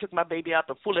 yeah, I took my baby out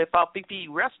to Fifi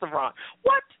restaurant.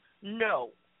 What? No.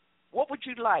 What would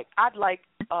you like? I'd like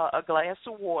a glass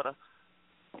of water.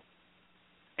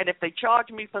 And if they charge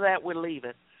me for that, we're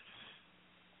leaving.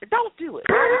 Don't do it.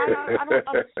 I don't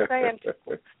understand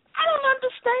people. I don't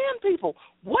understand people.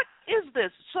 What is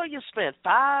this? So you spent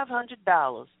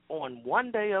 $500 on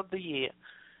one day of the year.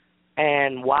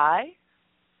 And why?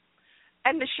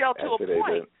 And Nichelle, to a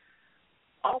point,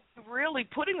 are we really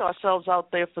putting ourselves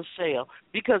out there for sale?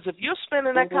 Because if you're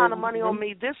spending that kind of money on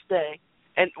me this day,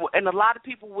 and a lot of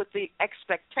people with the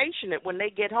expectation that when they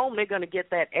get home they're going to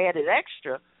get that added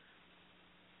extra,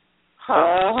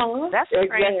 that's a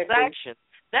transaction.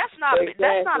 That's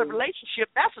not a relationship.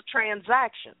 That's a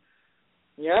transaction.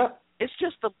 Yeah. It's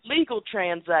just a legal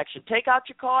transaction. Take out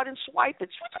your card and swipe it.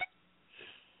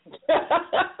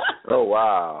 Oh,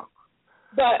 wow.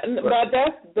 But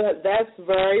that's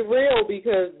very real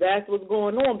because that's what's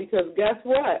going on. Because guess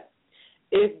what?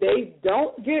 If they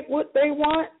don't get what they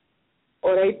want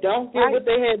or they don't get what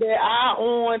they had their eye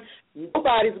on,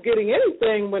 nobody's getting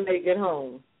anything when they get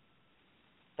home.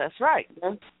 That's right.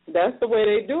 That's the way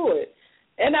they do it.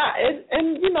 And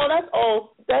you know,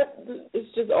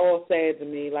 it's just all sad to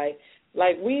me.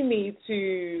 Like we need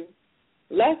to,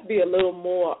 let's be a little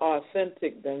more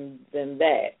authentic than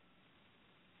that.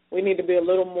 We need to be a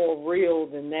little more real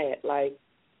than that. Like,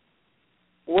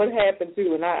 what happened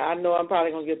to, and I know I'm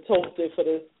probably going to get toasted for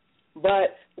this,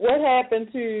 but what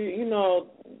happened to, you know,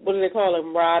 what do they call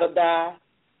them, ride or die?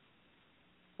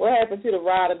 What happened to the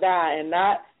ride or die? And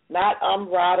not I'm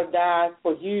ride or die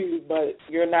for you, but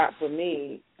you're not for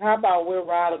me. How about we're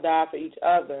ride or die for each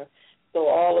other? So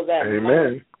all of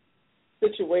that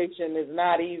situation is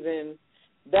not even,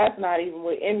 that's not even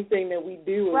what anything that we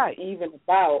do is even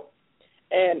about.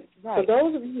 And for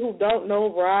those of you who don't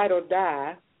know ride or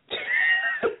die,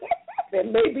 there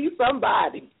may be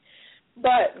somebody.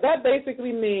 But that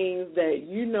basically means that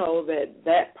you know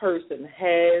that person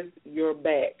has your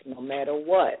back no matter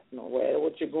what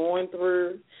you're going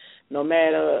through, no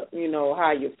matter, you know,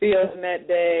 how you're feeling that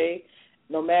day,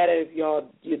 no matter if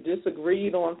you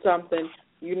disagreed on something,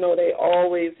 you know they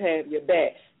always have your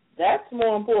back. That's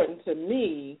more important to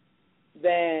me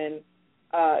than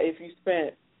if you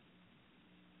spent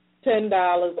 $10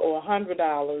 or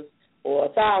 $100 or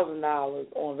 $1,000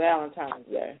 on Valentine's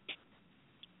Day.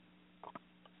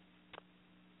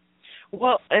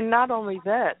 Well, and not only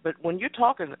that, but when you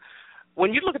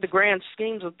look at the grand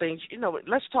schemes of things, you know,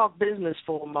 let's talk business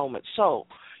for a moment. So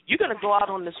you're going to go out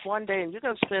on this one day and you're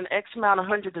going to spend X amount of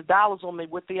hundreds of dollars on me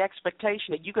with the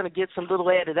expectation that you're going to get some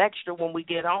little added extra when we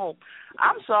get home.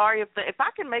 I'm sorry, if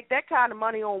I can make that kind of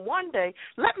money on one day,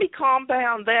 let me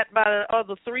compound that by the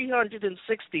other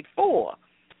 364.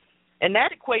 And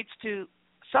that equates to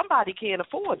somebody can't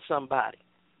afford somebody.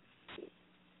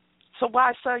 So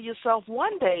why sell yourself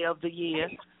one day of the year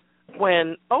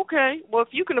when, okay, well, if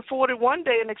you can afford it one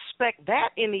day and expect that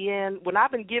in the end, when I've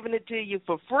been giving it to you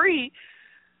for free,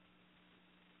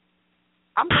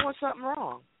 I'm doing something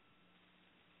wrong.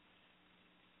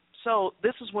 So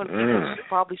this is when people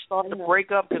probably start to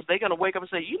break up because they're going to wake up and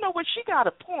say, you know what, she got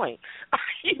a point.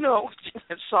 You know,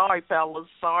 sorry, fellas,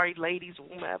 sorry, ladies,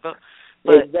 whomever.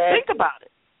 But think about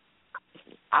it.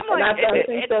 I'm like,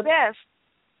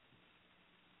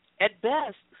 at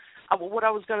best, what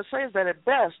I was going to say is that at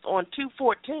best, on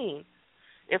 214,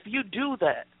 if you do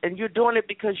that and you're doing it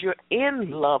because you're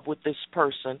in love with this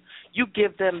person, you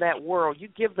give them that world, you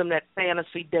give them that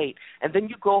fantasy date, and then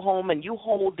you go home and you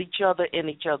hold each other in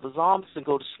each other's arms and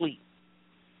go to sleep.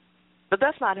 But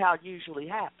that's not how it usually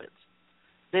happens.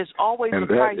 There's always a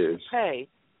price to pay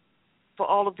for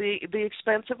all of the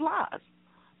expensive lies.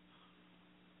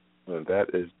 And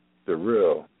that is the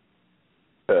real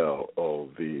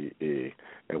LOVE.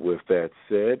 And with that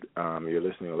said, you're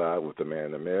listening live with The Man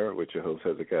in the Mirror with your host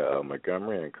Hezekiah L.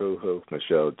 Montgomery and co-host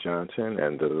Nichelle Johnson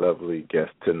and the lovely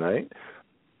guest tonight,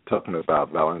 talking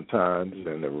about Valentine's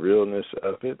and the realness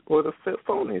of it or the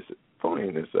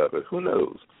phoniness of it. Who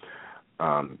knows?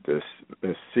 This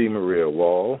Miss C. Maria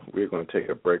Wall. We're going to take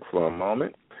a break for a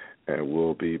moment, and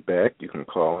we'll be back. You can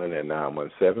call in at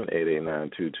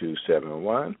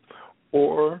 917-889-2271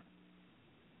 or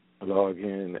log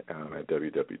in at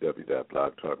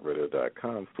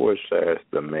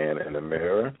www.blogtalkradio.com/The Man in the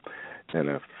Mirror. And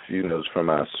a few notes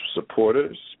from our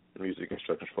supporters, Music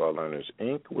Instructions for All Learners,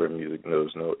 Inc., where music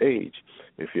knows no age.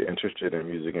 If you're interested in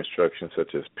music instruction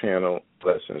such as piano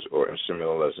lessons or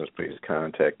instrumental lessons, please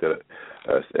contact us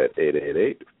at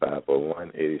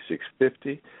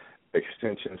 888-501-8650,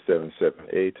 extension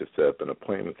 778 to set up an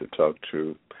appointment to talk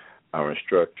to our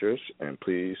instructors. And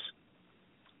please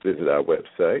visit our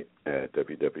website at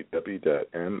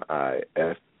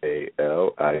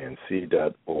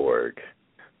www.mifalinc.org.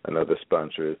 Another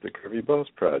sponsor is the Curvy Boss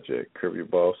Project. Curvy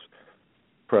Boss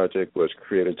Project was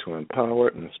created to empower,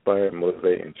 inspire,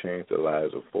 motivate, and change the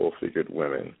lives of full-figured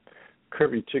women.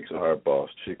 Curvy chicks are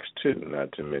boss chicks, too,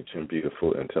 not to mention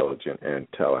beautiful, intelligent, and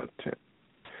talented.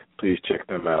 Please check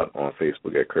them out on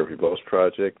Facebook at Curvy Boss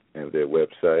Project and their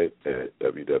website at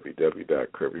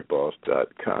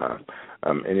www.curvyboss.com.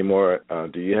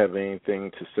 Do you have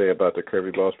anything to say about the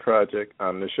Curvy Boss Project,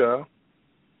 Nichelle?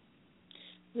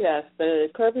 Yes, the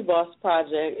Curvy Boss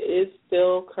Project is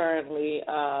still currently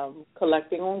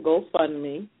collecting on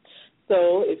GoFundMe.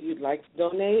 So if you'd like to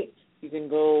donate, you can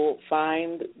go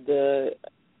find the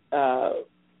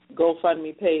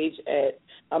GoFundMe page at,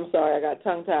 I'm sorry, I got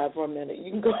tongue-tied for a minute.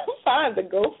 You can go find the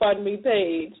GoFundMe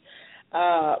page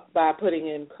by putting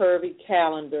in Curvy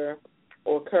Calendar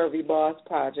or Curvy Boss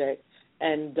Project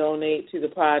and donate to the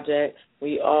project.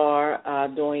 We are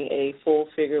doing a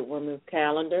full-figured women's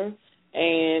calendar,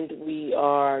 and we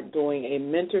are doing a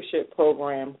mentorship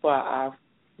program for our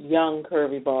young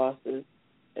curvy bosses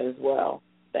as well.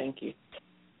 Thank you.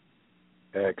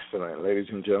 Excellent. Ladies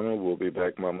and gentlemen, we'll be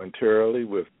back momentarily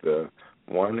with the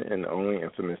one and only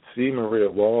infamous C. Maria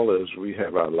Wall as we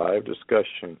have our live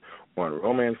discussion on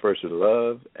romance versus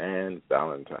love and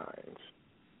Valentines.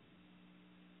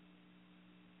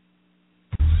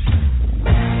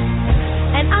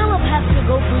 An olive has to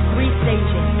go through 3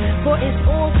 stages for its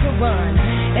oil to run.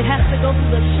 It has to go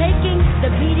through the shaking,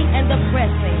 the beating, and the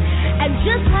pressing. And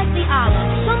just like the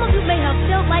olive, some of you may have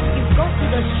felt like you go through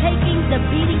the shaking, the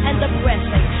beating, and the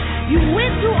pressing. You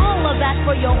went through all of that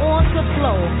for your oil to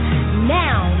flow.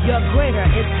 Now your greater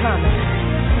is coming.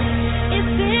 If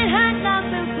it had not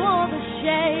been for the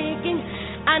shaking,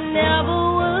 I never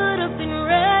would have been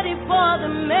ready for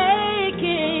the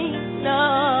making.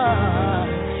 No.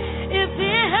 If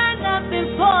it had not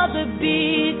been for the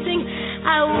beating,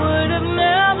 I would have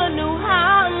never knew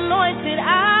how anointed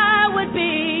I would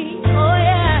be. Oh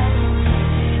yeah.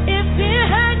 If it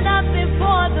had not been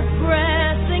for the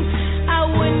pressing, I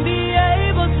wouldn't be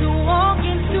able to walk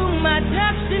into my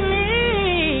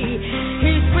destiny.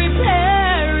 He's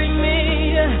preparing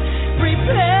me,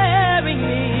 preparing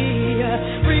me,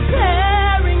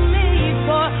 preparing me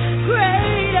for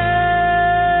greater.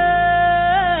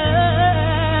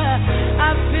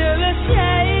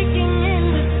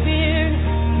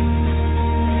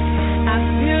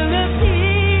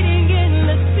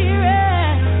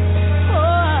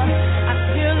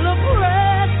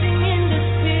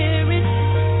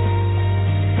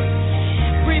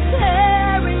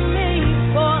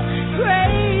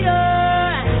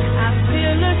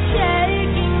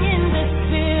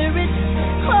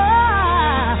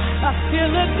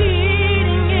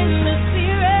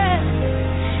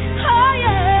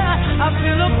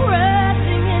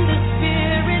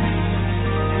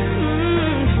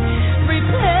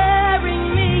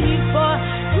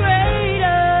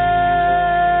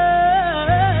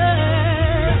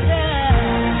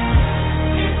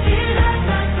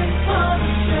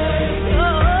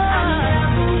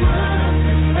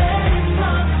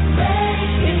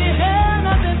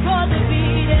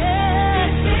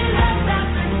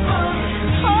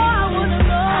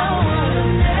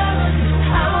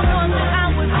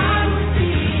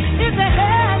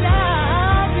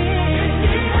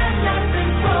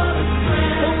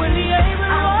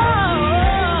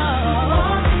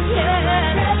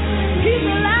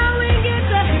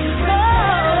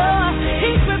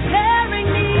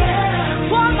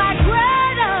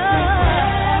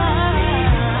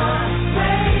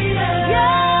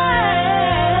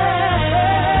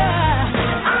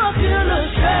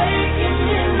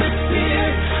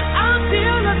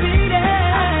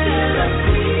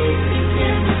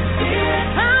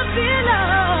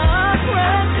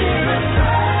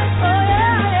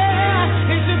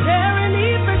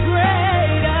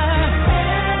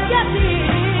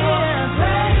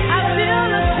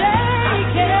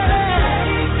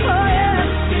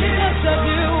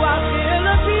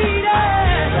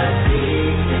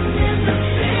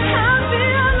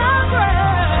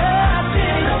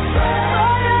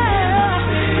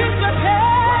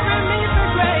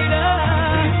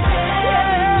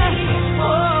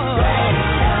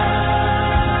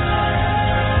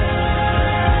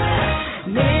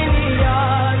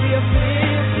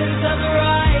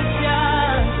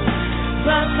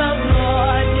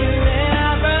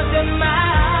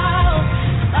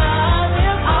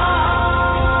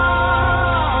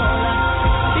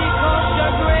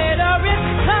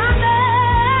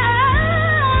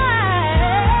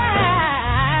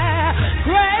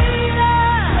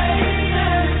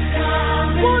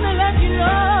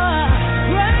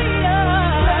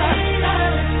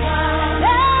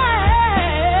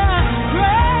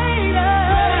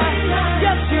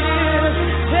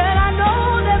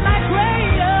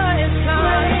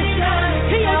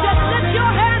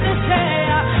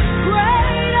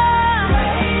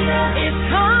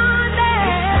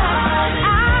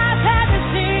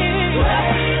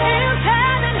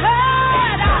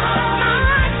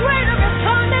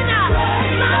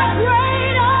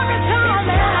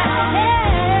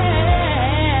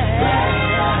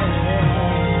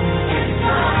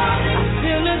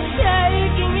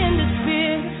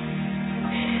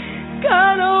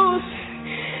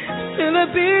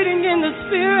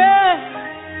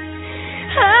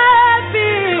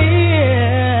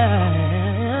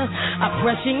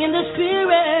 refreshing in the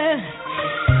spirit,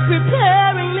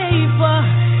 preparing me for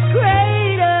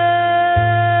greater.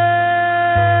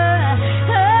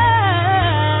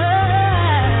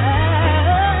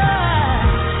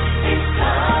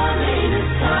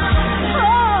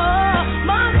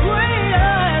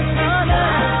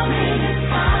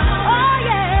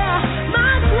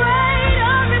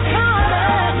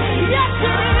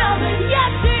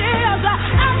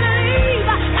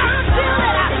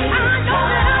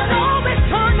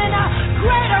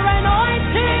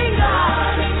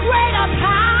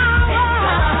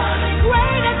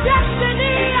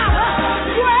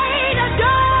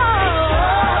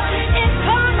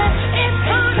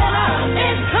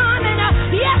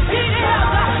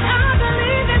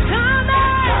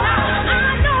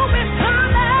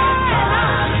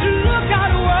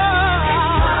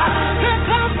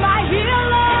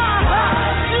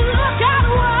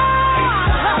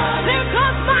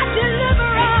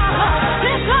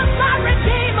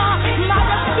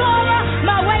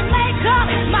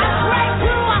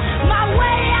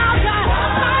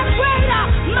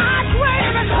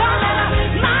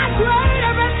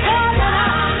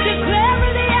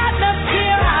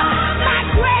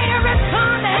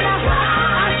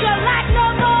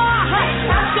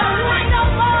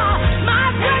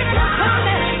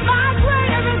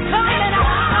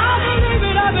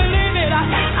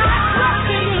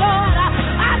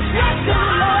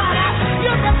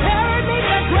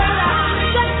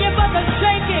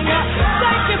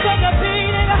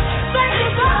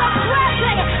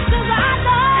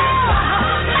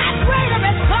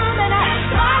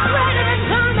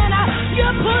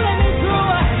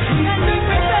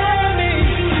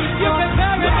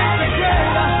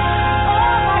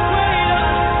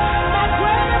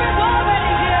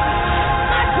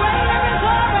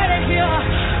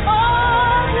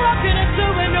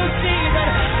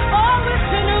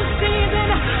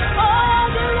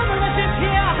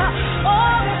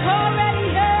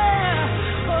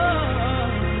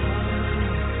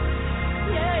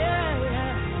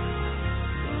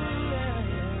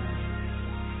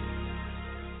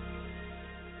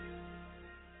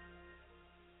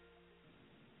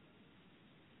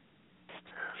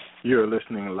 You're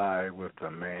listening live with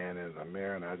The Man in the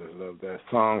Mirror, and I just love that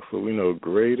song. So we know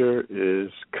greater is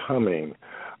coming.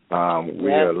 We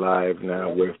are live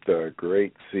now with the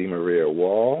great C. Maria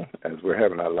Wall, as we're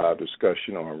having our live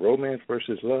discussion on romance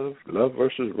versus love, love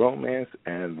versus romance,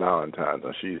 and Valentine's.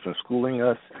 And she's been schooling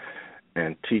us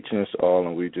and teaching us all,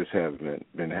 and we just have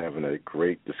been having a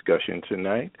great discussion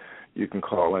tonight. You can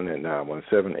call in at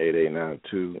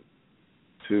 917-889-2271,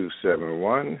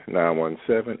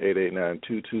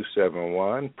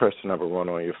 917-889-2271. Press the number 1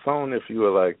 on your phone if you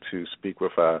would like to speak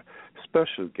with our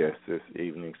special guest this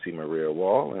evening, C. Maria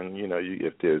Wall. And,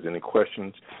 if there's any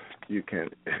questions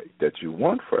that you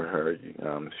want for her,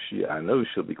 I know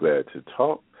she'll be glad to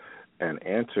talk and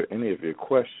answer any of your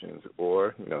questions.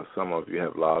 Or, some of you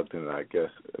have logged in, I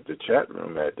guess, the chat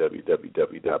room at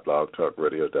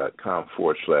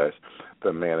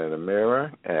www.blogtalkradio.com/The Man in the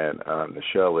Mirror. And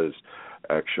Nichelle is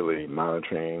actually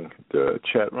monitoring the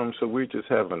chat room. So we're just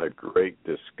having a great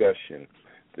discussion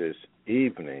this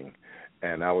evening.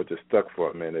 And I was just stuck for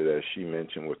a minute, as she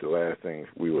mentioned, with the last thing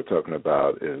we were talking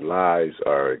about is lies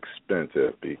are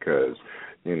expensive because,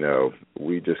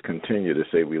 we just continue to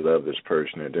say we love this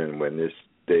person. And then when this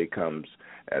day comes,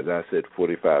 as I said,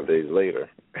 45 days later,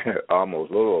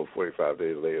 almost a little over 45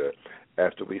 days later,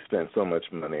 after we spend so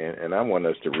much money, and I want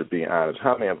us to be honest,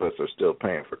 how many of us are still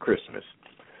paying for Christmas?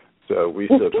 So we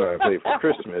still trying to pay for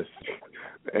Christmas,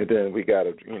 and then we got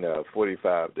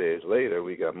 45 days later,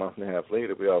 we got a month and a half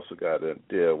later, we also got to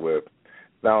deal with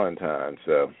Valentine.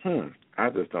 So, I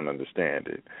just don't understand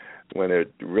it when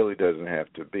it really doesn't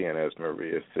have to be. And as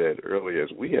Maria said earlier,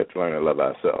 we have to learn to love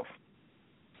ourselves.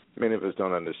 Many of us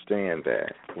don't understand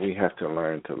that. We have to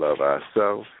learn to love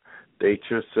ourselves, date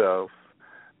yourself.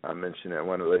 I mentioned that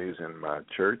one of the ladies in my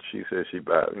church, she says she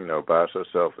buys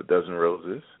herself a dozen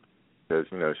roses.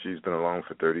 Because, she's been alone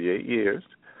for 38 years,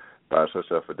 buys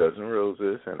herself a dozen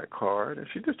roses and a card, and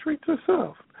she just treats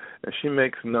herself. And she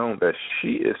makes known that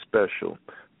she is special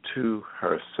to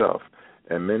herself.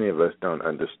 And many of us don't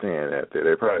understand that.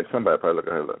 Somebody probably look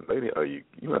at her like, lady,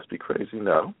 you must be crazy.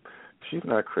 No, she's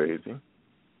not crazy.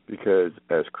 Because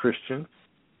as Christians,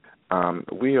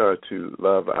 we are to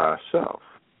love ourselves.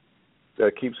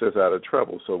 That keeps us out of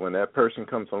trouble. So when that person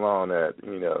comes along, that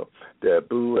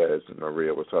boo, as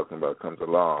Maria was talking about, comes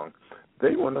along,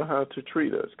 they will know how to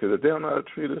treat us. Because if they don't know how to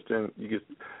treat us, then you get,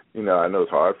 I know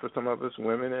it's hard for some of us,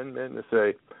 women and men, to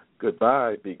say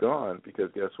goodbye, be gone.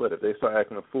 Because guess what? If they start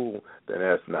acting a fool, then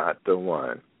that's not the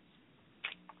one.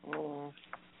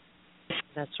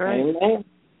 That's right. Amen.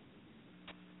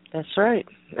 That's right.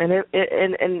 And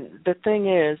and the thing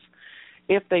is,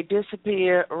 if they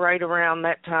disappear right around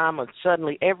that time, or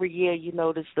suddenly every year you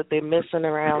notice that they're missing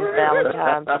around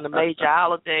Valentine's and the major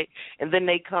holiday, and then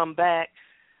they come back,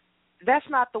 that's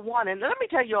not the one. And let me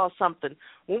tell you all something.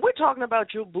 When we're talking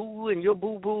about your boo and your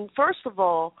boo-boo, first of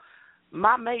all,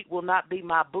 my mate will not be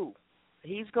my boo.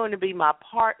 He's going to be my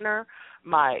partner,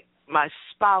 my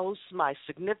spouse, my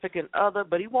significant other,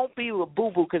 but he won't be a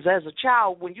boo-boo, because as a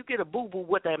child, when you get a boo-boo,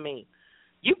 what that means?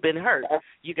 You've been hurt.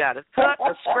 You got a cut,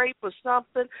 a scrape, or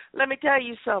something. Let me tell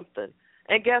you something.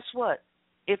 And guess what?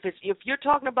 If you're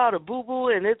talking about a boo-boo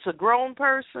and it's a grown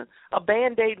person, a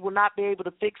Band-Aid will not be able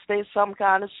to fix this, some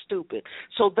kind of stupid.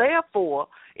 So therefore,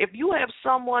 if you have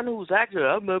someone who's actually,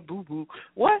 I'm a boo-boo,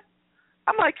 what?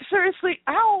 I'm like, seriously,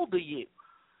 how old are you?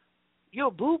 You're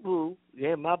a boo-boo.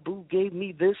 Yeah, my boo gave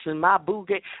me this and my boo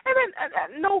gave, and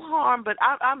then no harm, but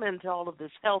I'm into all of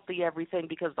this healthy everything,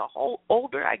 because the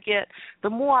older I get, the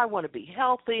more I want to be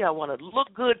healthy. I want to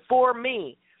look good for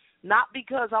me, not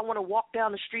because I want to walk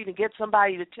down the street and get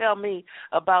somebody to tell me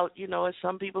about, as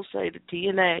some people say, the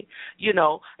TNA.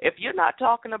 If you're not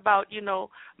talking about,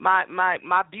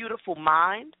 my beautiful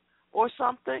mind or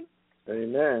something,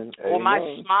 Amen. or my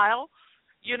smile,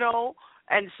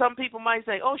 and some people might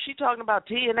say, oh, she's talking about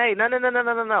TNA.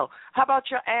 No. How about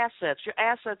your assets? Your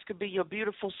assets could be your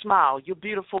beautiful smile, your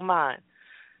beautiful mind.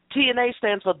 TNA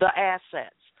stands for the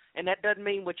assets, and that doesn't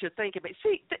mean what you're thinking. But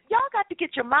see, y'all got to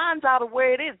get your minds out of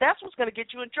where it is. That's what's going to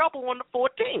get you in trouble on the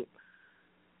 14th.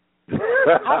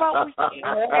 How about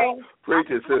we preach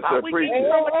it, sister, preach it.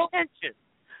 Some attention?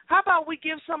 How about we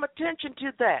give some attention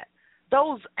to that?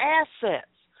 Those assets.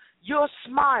 Your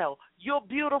smile, your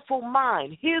beautiful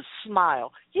mind, his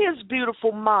smile, his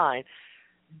beautiful mind.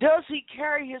 Does he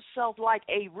carry himself like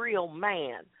a real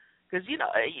man? Because, you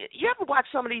ever watch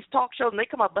some of these talk shows and they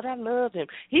come out, but I love him.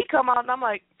 He come out and I'm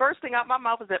like, first thing out my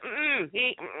mouth is that,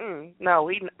 no.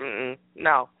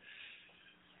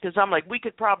 Because I'm like, we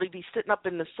could probably be sitting up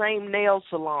in the same nail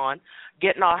salon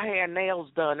getting our hair and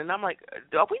nails done. And I'm like,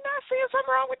 are we not seeing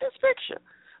something wrong with this picture?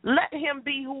 Let him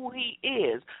be who he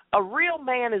is. A real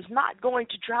man is not going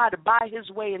to try to buy his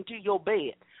way into your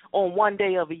bed on one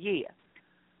day of a year.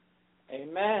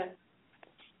 Amen.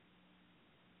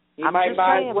 He might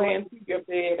buy his way into your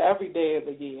bed every day of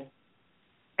the year.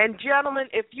 And gentlemen,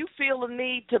 if you feel the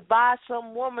need to buy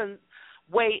some woman's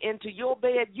way into your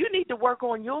bed, you need to work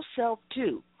on yourself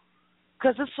too.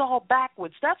 Because it's all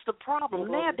backwards. That's the problem.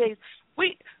 Mm-hmm. Nowadays,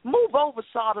 we move over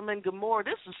Sodom and Gomorrah.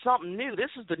 This is something new. This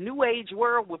is the new age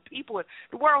world where people,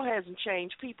 the world hasn't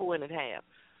changed, people in it have.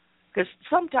 Because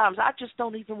sometimes I just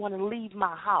don't even want to leave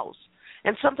my house.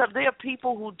 And sometimes there are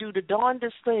people who do the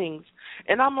darndest things.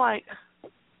 And I'm like,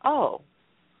 oh,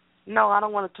 no, I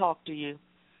don't want to talk to you.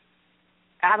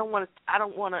 I don't want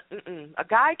to. A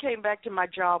guy came back to my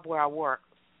job where I work.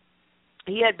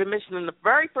 He had been missing, and the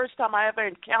very first time I ever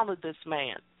encountered this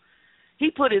man, he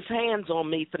put his hands on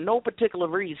me for no particular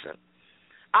reason.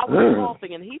 I was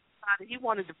coughing, and he decided he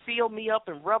wanted to feel me up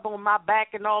and rub on my back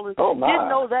and all this. Oh, my. Didn't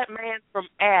know that man from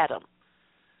Adam.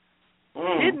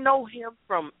 Didn't know him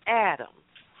from Adam.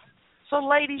 So,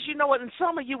 ladies, you know what? And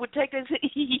some of you would take this.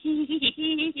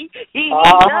 He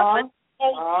doesn't.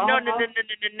 Oh, no. You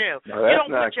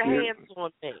don't put your hands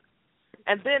on me.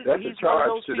 And then that's he's one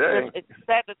of those people that's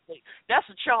aesthetically. That's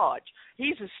a charge.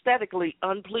 He's aesthetically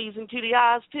unpleasing to the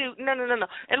eyes, too. No.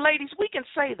 And, ladies, we can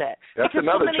say that. That's because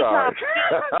another so many charge.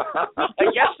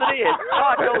 Times, yes, it is.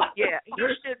 God knows, yeah, he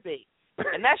should be.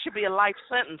 And that should be a life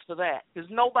sentence for that, because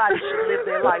nobody should live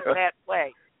their life that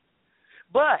way.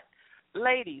 But,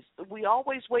 ladies, we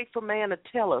always wait for man to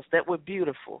tell us that we're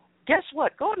beautiful. Guess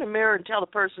what? Go in the mirror and tell the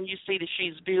person you see that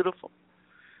she's beautiful.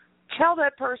 Tell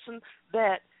that person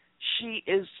that she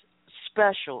is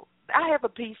special. I have a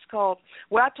piece called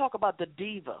where I talk about the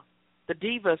diva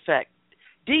effect.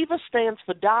 Diva stands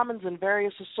for diamonds in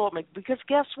various assortment, because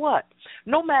guess what?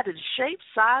 No matter the shape,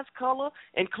 size, color,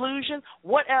 inclusion,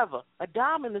 whatever, a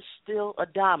diamond is still a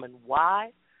diamond.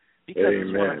 Why? Because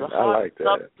it's one of the hardest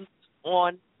substances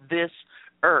on this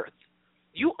earth.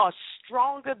 You are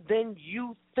stronger than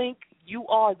you think you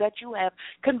are, that you have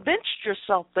convinced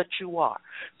yourself that you are.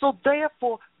 So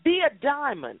therefore, be a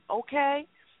diamond, okay?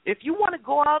 If you want to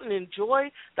go out and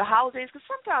enjoy the holidays, because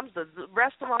sometimes the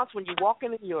restaurants, when you walk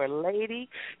in and you're a lady,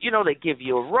 they give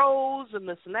you a rose and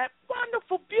this and that.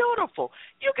 Wonderful, beautiful.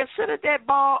 You can sit at that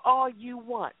bar all you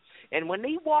want. And when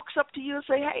he walks up to you and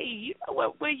say, hey, you know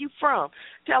what, where you from?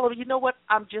 Tell him, you know what,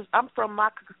 I'm from my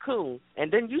cocoon.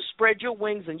 And then you spread your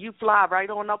wings and you fly right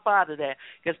on up out of there,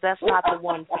 because that's not the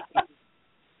one for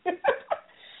you.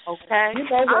 Okay?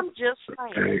 I'm just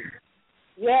saying.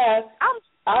 Yes.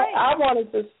 I I'm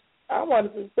wanted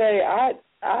to say I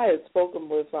had spoken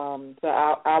with so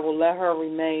I will let her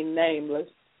remain nameless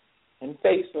and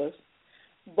faceless,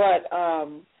 but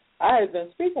I had been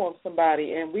speaking with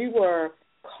somebody and we were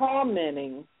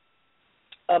commenting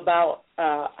about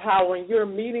how when you're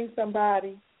meeting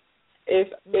somebody, if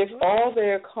all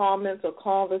their comments or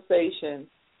conversation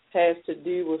has to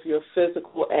do with your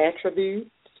physical attributes,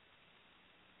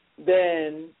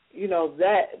 then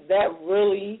that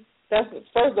really, that's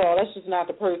first of all, that's just not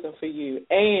the person for you,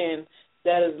 and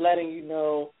that is letting you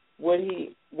know what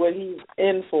he's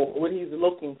in for, what he's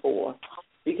looking for,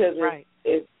 because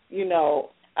if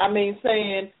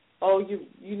saying, oh,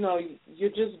 you're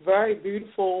just very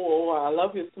beautiful, or I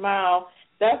love your smile,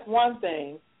 that's one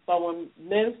thing. But when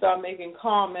men start making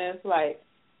comments like,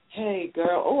 hey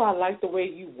girl, oh, I like the way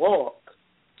you walk,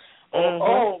 or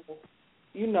oh,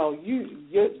 you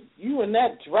in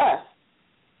that dress,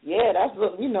 yeah, that's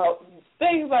what,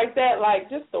 things like that, like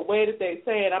just the way that they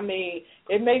say it. I mean,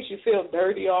 it makes you feel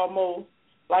dirty almost,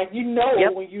 like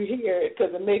when you hear it,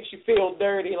 because it makes you feel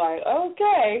dirty. Like,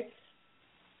 okay,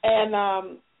 and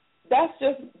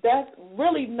that's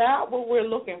really not what we're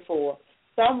looking for.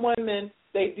 Some women,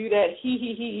 they do that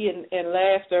he and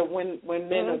laughter when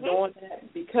men are doing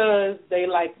that because they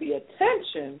like the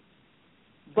attention,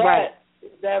 but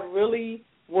is that really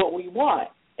what we want?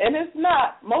 And it's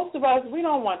not. Most of us, we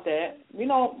don't want that. We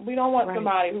don't want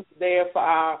somebody who's there for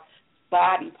our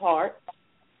body parts,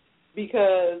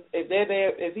 because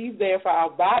if he's there for our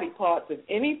body parts, if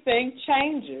anything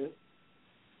changes,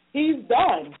 he's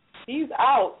done. He's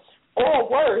out. Or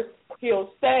worse,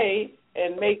 he'll stay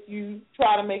and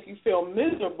try to make you feel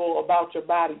miserable about your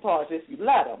body parts if you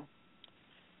let him.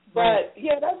 But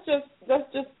yeah, that's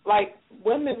just like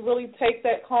women really take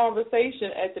that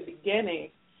conversation at the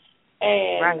beginning.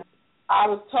 And I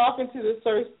was talking to this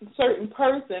certain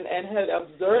person and had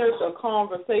observed a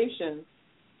conversation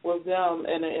with them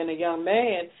and a young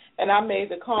man, and I made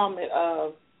the comment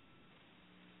of,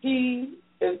 he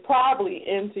is probably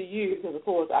into you, because of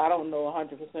course I don't know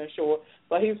 100% sure,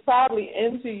 but he's probably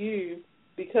into you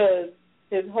because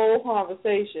his whole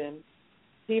conversation,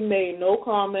 he made no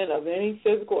comment of any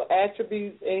physical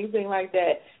attributes, anything like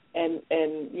that, and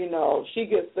she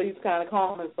gets these kind of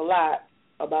comments a lot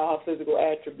about her physical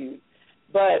attributes,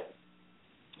 but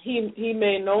he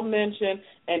made no mention,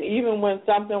 and even when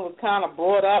something was kind of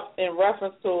brought up in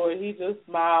reference to it, he just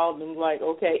smiled and was like,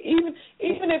 okay, even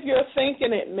if you're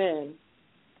thinking it, men,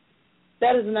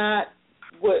 that is not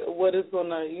what is going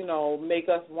to, make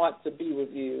us want to be with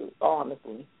you,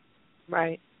 honestly.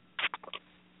 Right.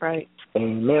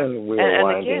 And then we're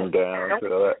winding down to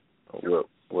that.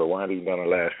 We're winding down the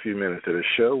last few minutes of the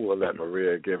show. We'll let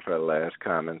Maria give her last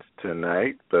comments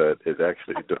tonight, but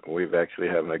we've actually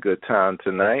having a good time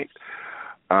tonight.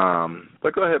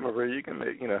 But go ahead, Maria. You can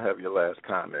have your last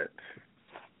comment.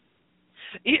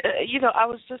 I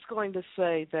was just going to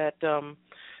say that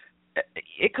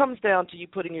it comes down to you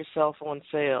putting yourself on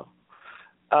sale,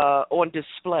 on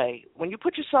display. When you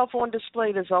put yourself on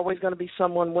display, there's always going to be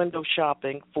someone window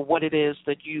shopping for what it is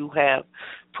that you have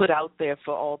put out there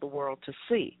for all the world to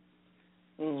see.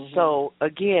 Mm-hmm. So,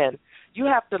 again, you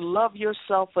have to love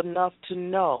yourself enough to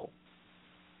know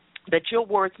that you're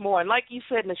worth more. And like you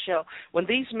said, Nichelle, when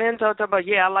these men talk about,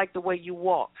 I like the way you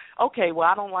walk. Okay, well,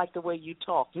 I don't like the way you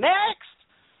talk. Next!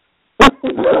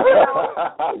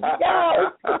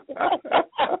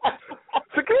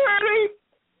 Security!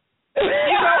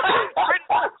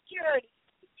 Security.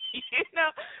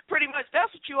 Pretty much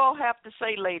that's what you all have to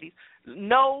say, ladies.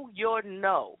 Know your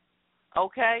no.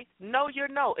 Okay? Know your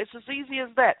no. It's as easy as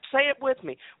that. Say it with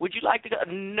me. Would you like to go?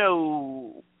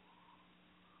 No.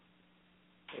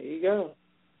 There you go.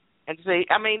 And see,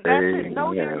 that's it.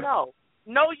 Know your no.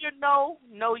 Know your no.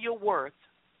 Know your worth.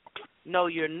 Know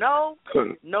your no.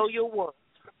 Know your worth.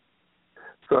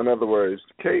 So in other words,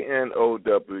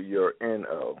 K-N-O-W, your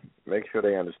N-O. Make sure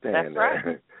they understand that.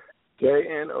 Right.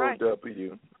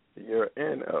 K-N-O-W, your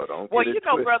N-O. Don't get it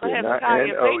twisted. Brother Hezekiah,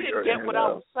 if they didn't get what I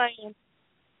was saying,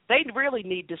 they really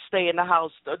need to stay in the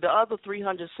house the other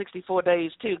 364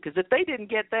 days, too, because if they didn't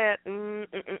get that,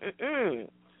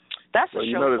 that's a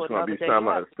show for another day.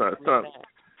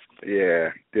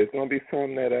 Yeah, there's going to be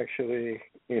some that actually,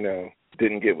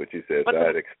 didn't get what you said, so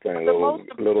I'd explain a little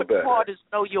better. The most important part is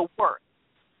know your worth.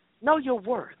 Know your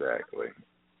worth. Exactly.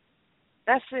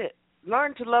 That's it.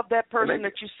 Learn to love that person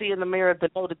that you see in the mirror, to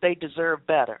know that they deserve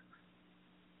better.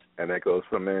 And that goes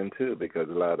for men too, because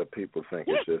a lot of people think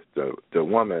it's just the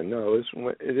woman. No,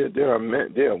 there are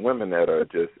women that are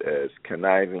just as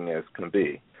conniving as can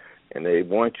be, and they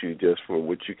want you just for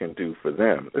what you can do for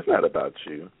them. It's not about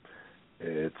you.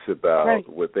 It's about Right.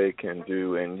 what they can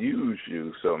do and use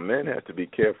you. So men have to be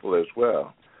careful as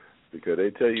well, because they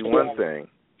tell you one thing,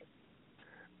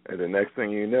 and the next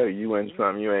thing you know, you in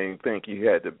something you ain't think you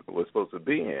was supposed to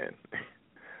be in,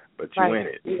 but you in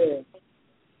it. Yeah.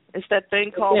 It's that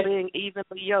thing called being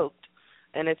evenly yoked.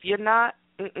 And if you're not,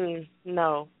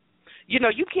 no. You know,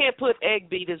 you can't put egg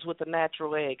beaters with a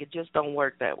natural egg. It just don't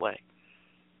work that way.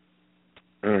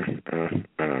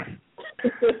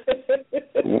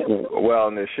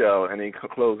 Well, Nichelle, any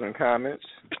closing comments?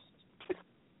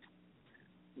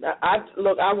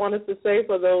 I wanted to say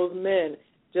for those men,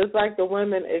 just like the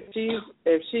women, if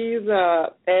she's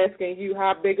asking you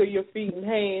how big are your feet and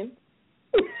hands,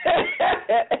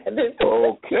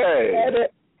 okay.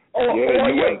 Or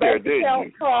you went there, didn't your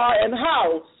you? car and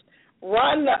house,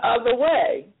 run the other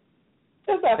way.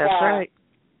 That's right.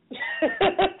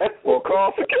 Well,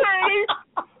 call security.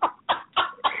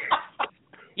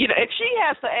 You know, if she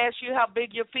has to ask you how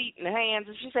big your feet and hands,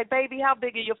 and she say, "Baby, how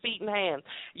big are your feet and hands?"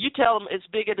 You tell them it's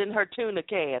bigger than her tuna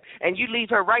can, and you leave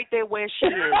her right there where she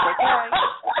is. Okay.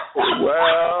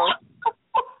 Well.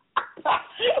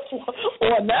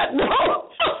 On that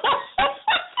note.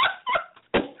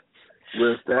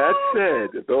 With that said,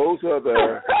 those are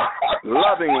the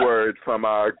loving words from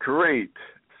our great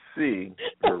C.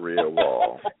 Maria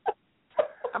Wall.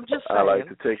 I'm just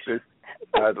saying.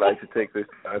 I'd like to take this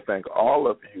to thank all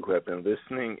of you who have been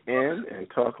listening in and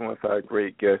talking with our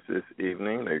great guest this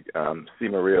evening, C.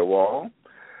 Maria Wall.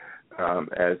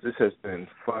 As this has been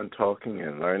fun talking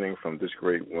and learning from this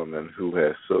great woman who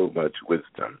has so much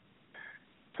wisdom.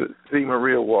 C.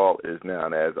 Maria Wall is now,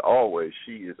 and as always,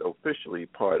 she is officially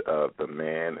part of the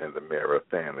Man in the Mirror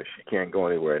family. She can't go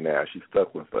anywhere now. She's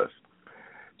stuck with us.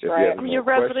 Right. I'm your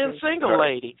resident single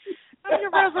lady.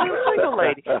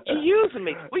 You're using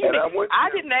me. What do you mean? I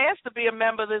didn't ask to be a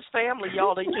member of this family,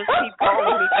 y'all. They just keep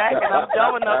calling me back, and I'm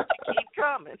dumb enough to keep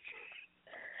coming.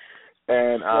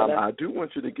 And I do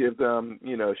want you to give them,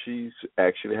 she's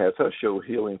actually has her show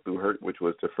Healing Through Hurt, which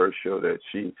was the first show that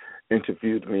she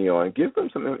interviewed me on. Give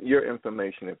them your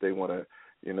information if they want to,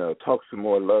 talk some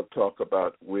more love talk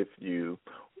about with you,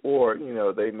 or,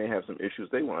 they may have some issues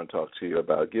they want to talk to you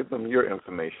about. Give them your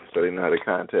information so they know how to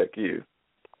contact you.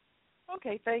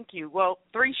 Okay, thank you. Well,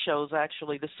 3 shows,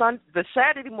 actually. The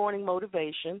Saturday Morning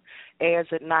Motivation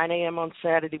airs at 9 a.m. on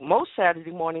Saturday, most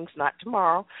Saturday mornings, not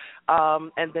tomorrow.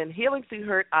 And then Healing Through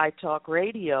Hurt, I Talk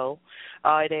Radio.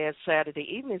 It airs Saturday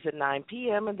evenings at 9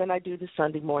 p.m. And then I do the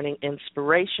Sunday Morning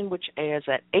Inspiration, which airs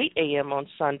at 8 a.m. on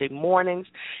Sunday mornings.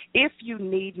 If you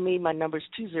need me, my number is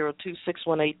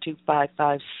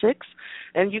 202-618-2556.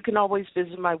 And you can always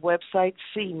visit my website,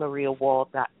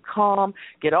 cmariawall.com.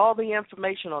 Get all the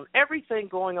information on everything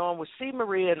going on with C.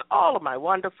 Maria and all of my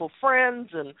wonderful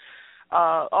friends and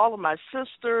all of my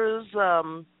sisters.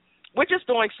 We're just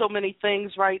doing so many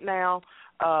things right now.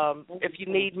 If you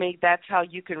need me, that's how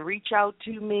you can reach out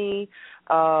to me.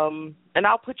 And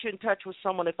I'll put you in touch with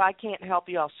someone. If I can't help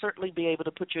you, I'll certainly be able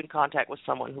to put you in contact with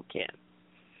someone who can.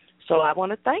 So I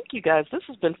want to thank you guys. This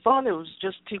has been fun. It was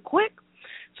just too quick.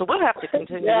 So we'll have to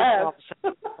continue this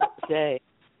conversation today.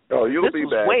 Oh, you'll be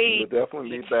back. You'll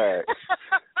definitely be back.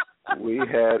 We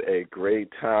had a great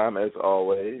time, as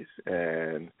always,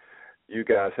 and you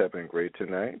guys have been great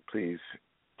tonight. Please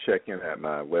check in at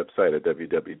my website at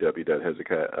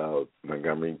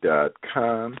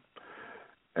www.hezekiahlmontgomery.com.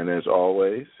 And as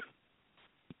always,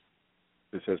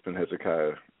 this has been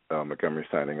Hezekiah L. Montgomery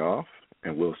signing off,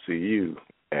 and we'll see you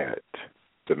at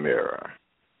the Mirror.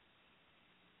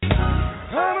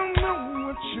 I don't know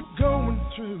what you're going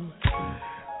through,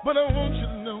 but I want you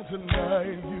to know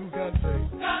tonight you got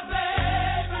faith.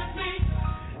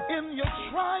 In your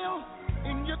trial,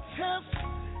 in your test,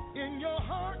 in your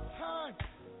hard time.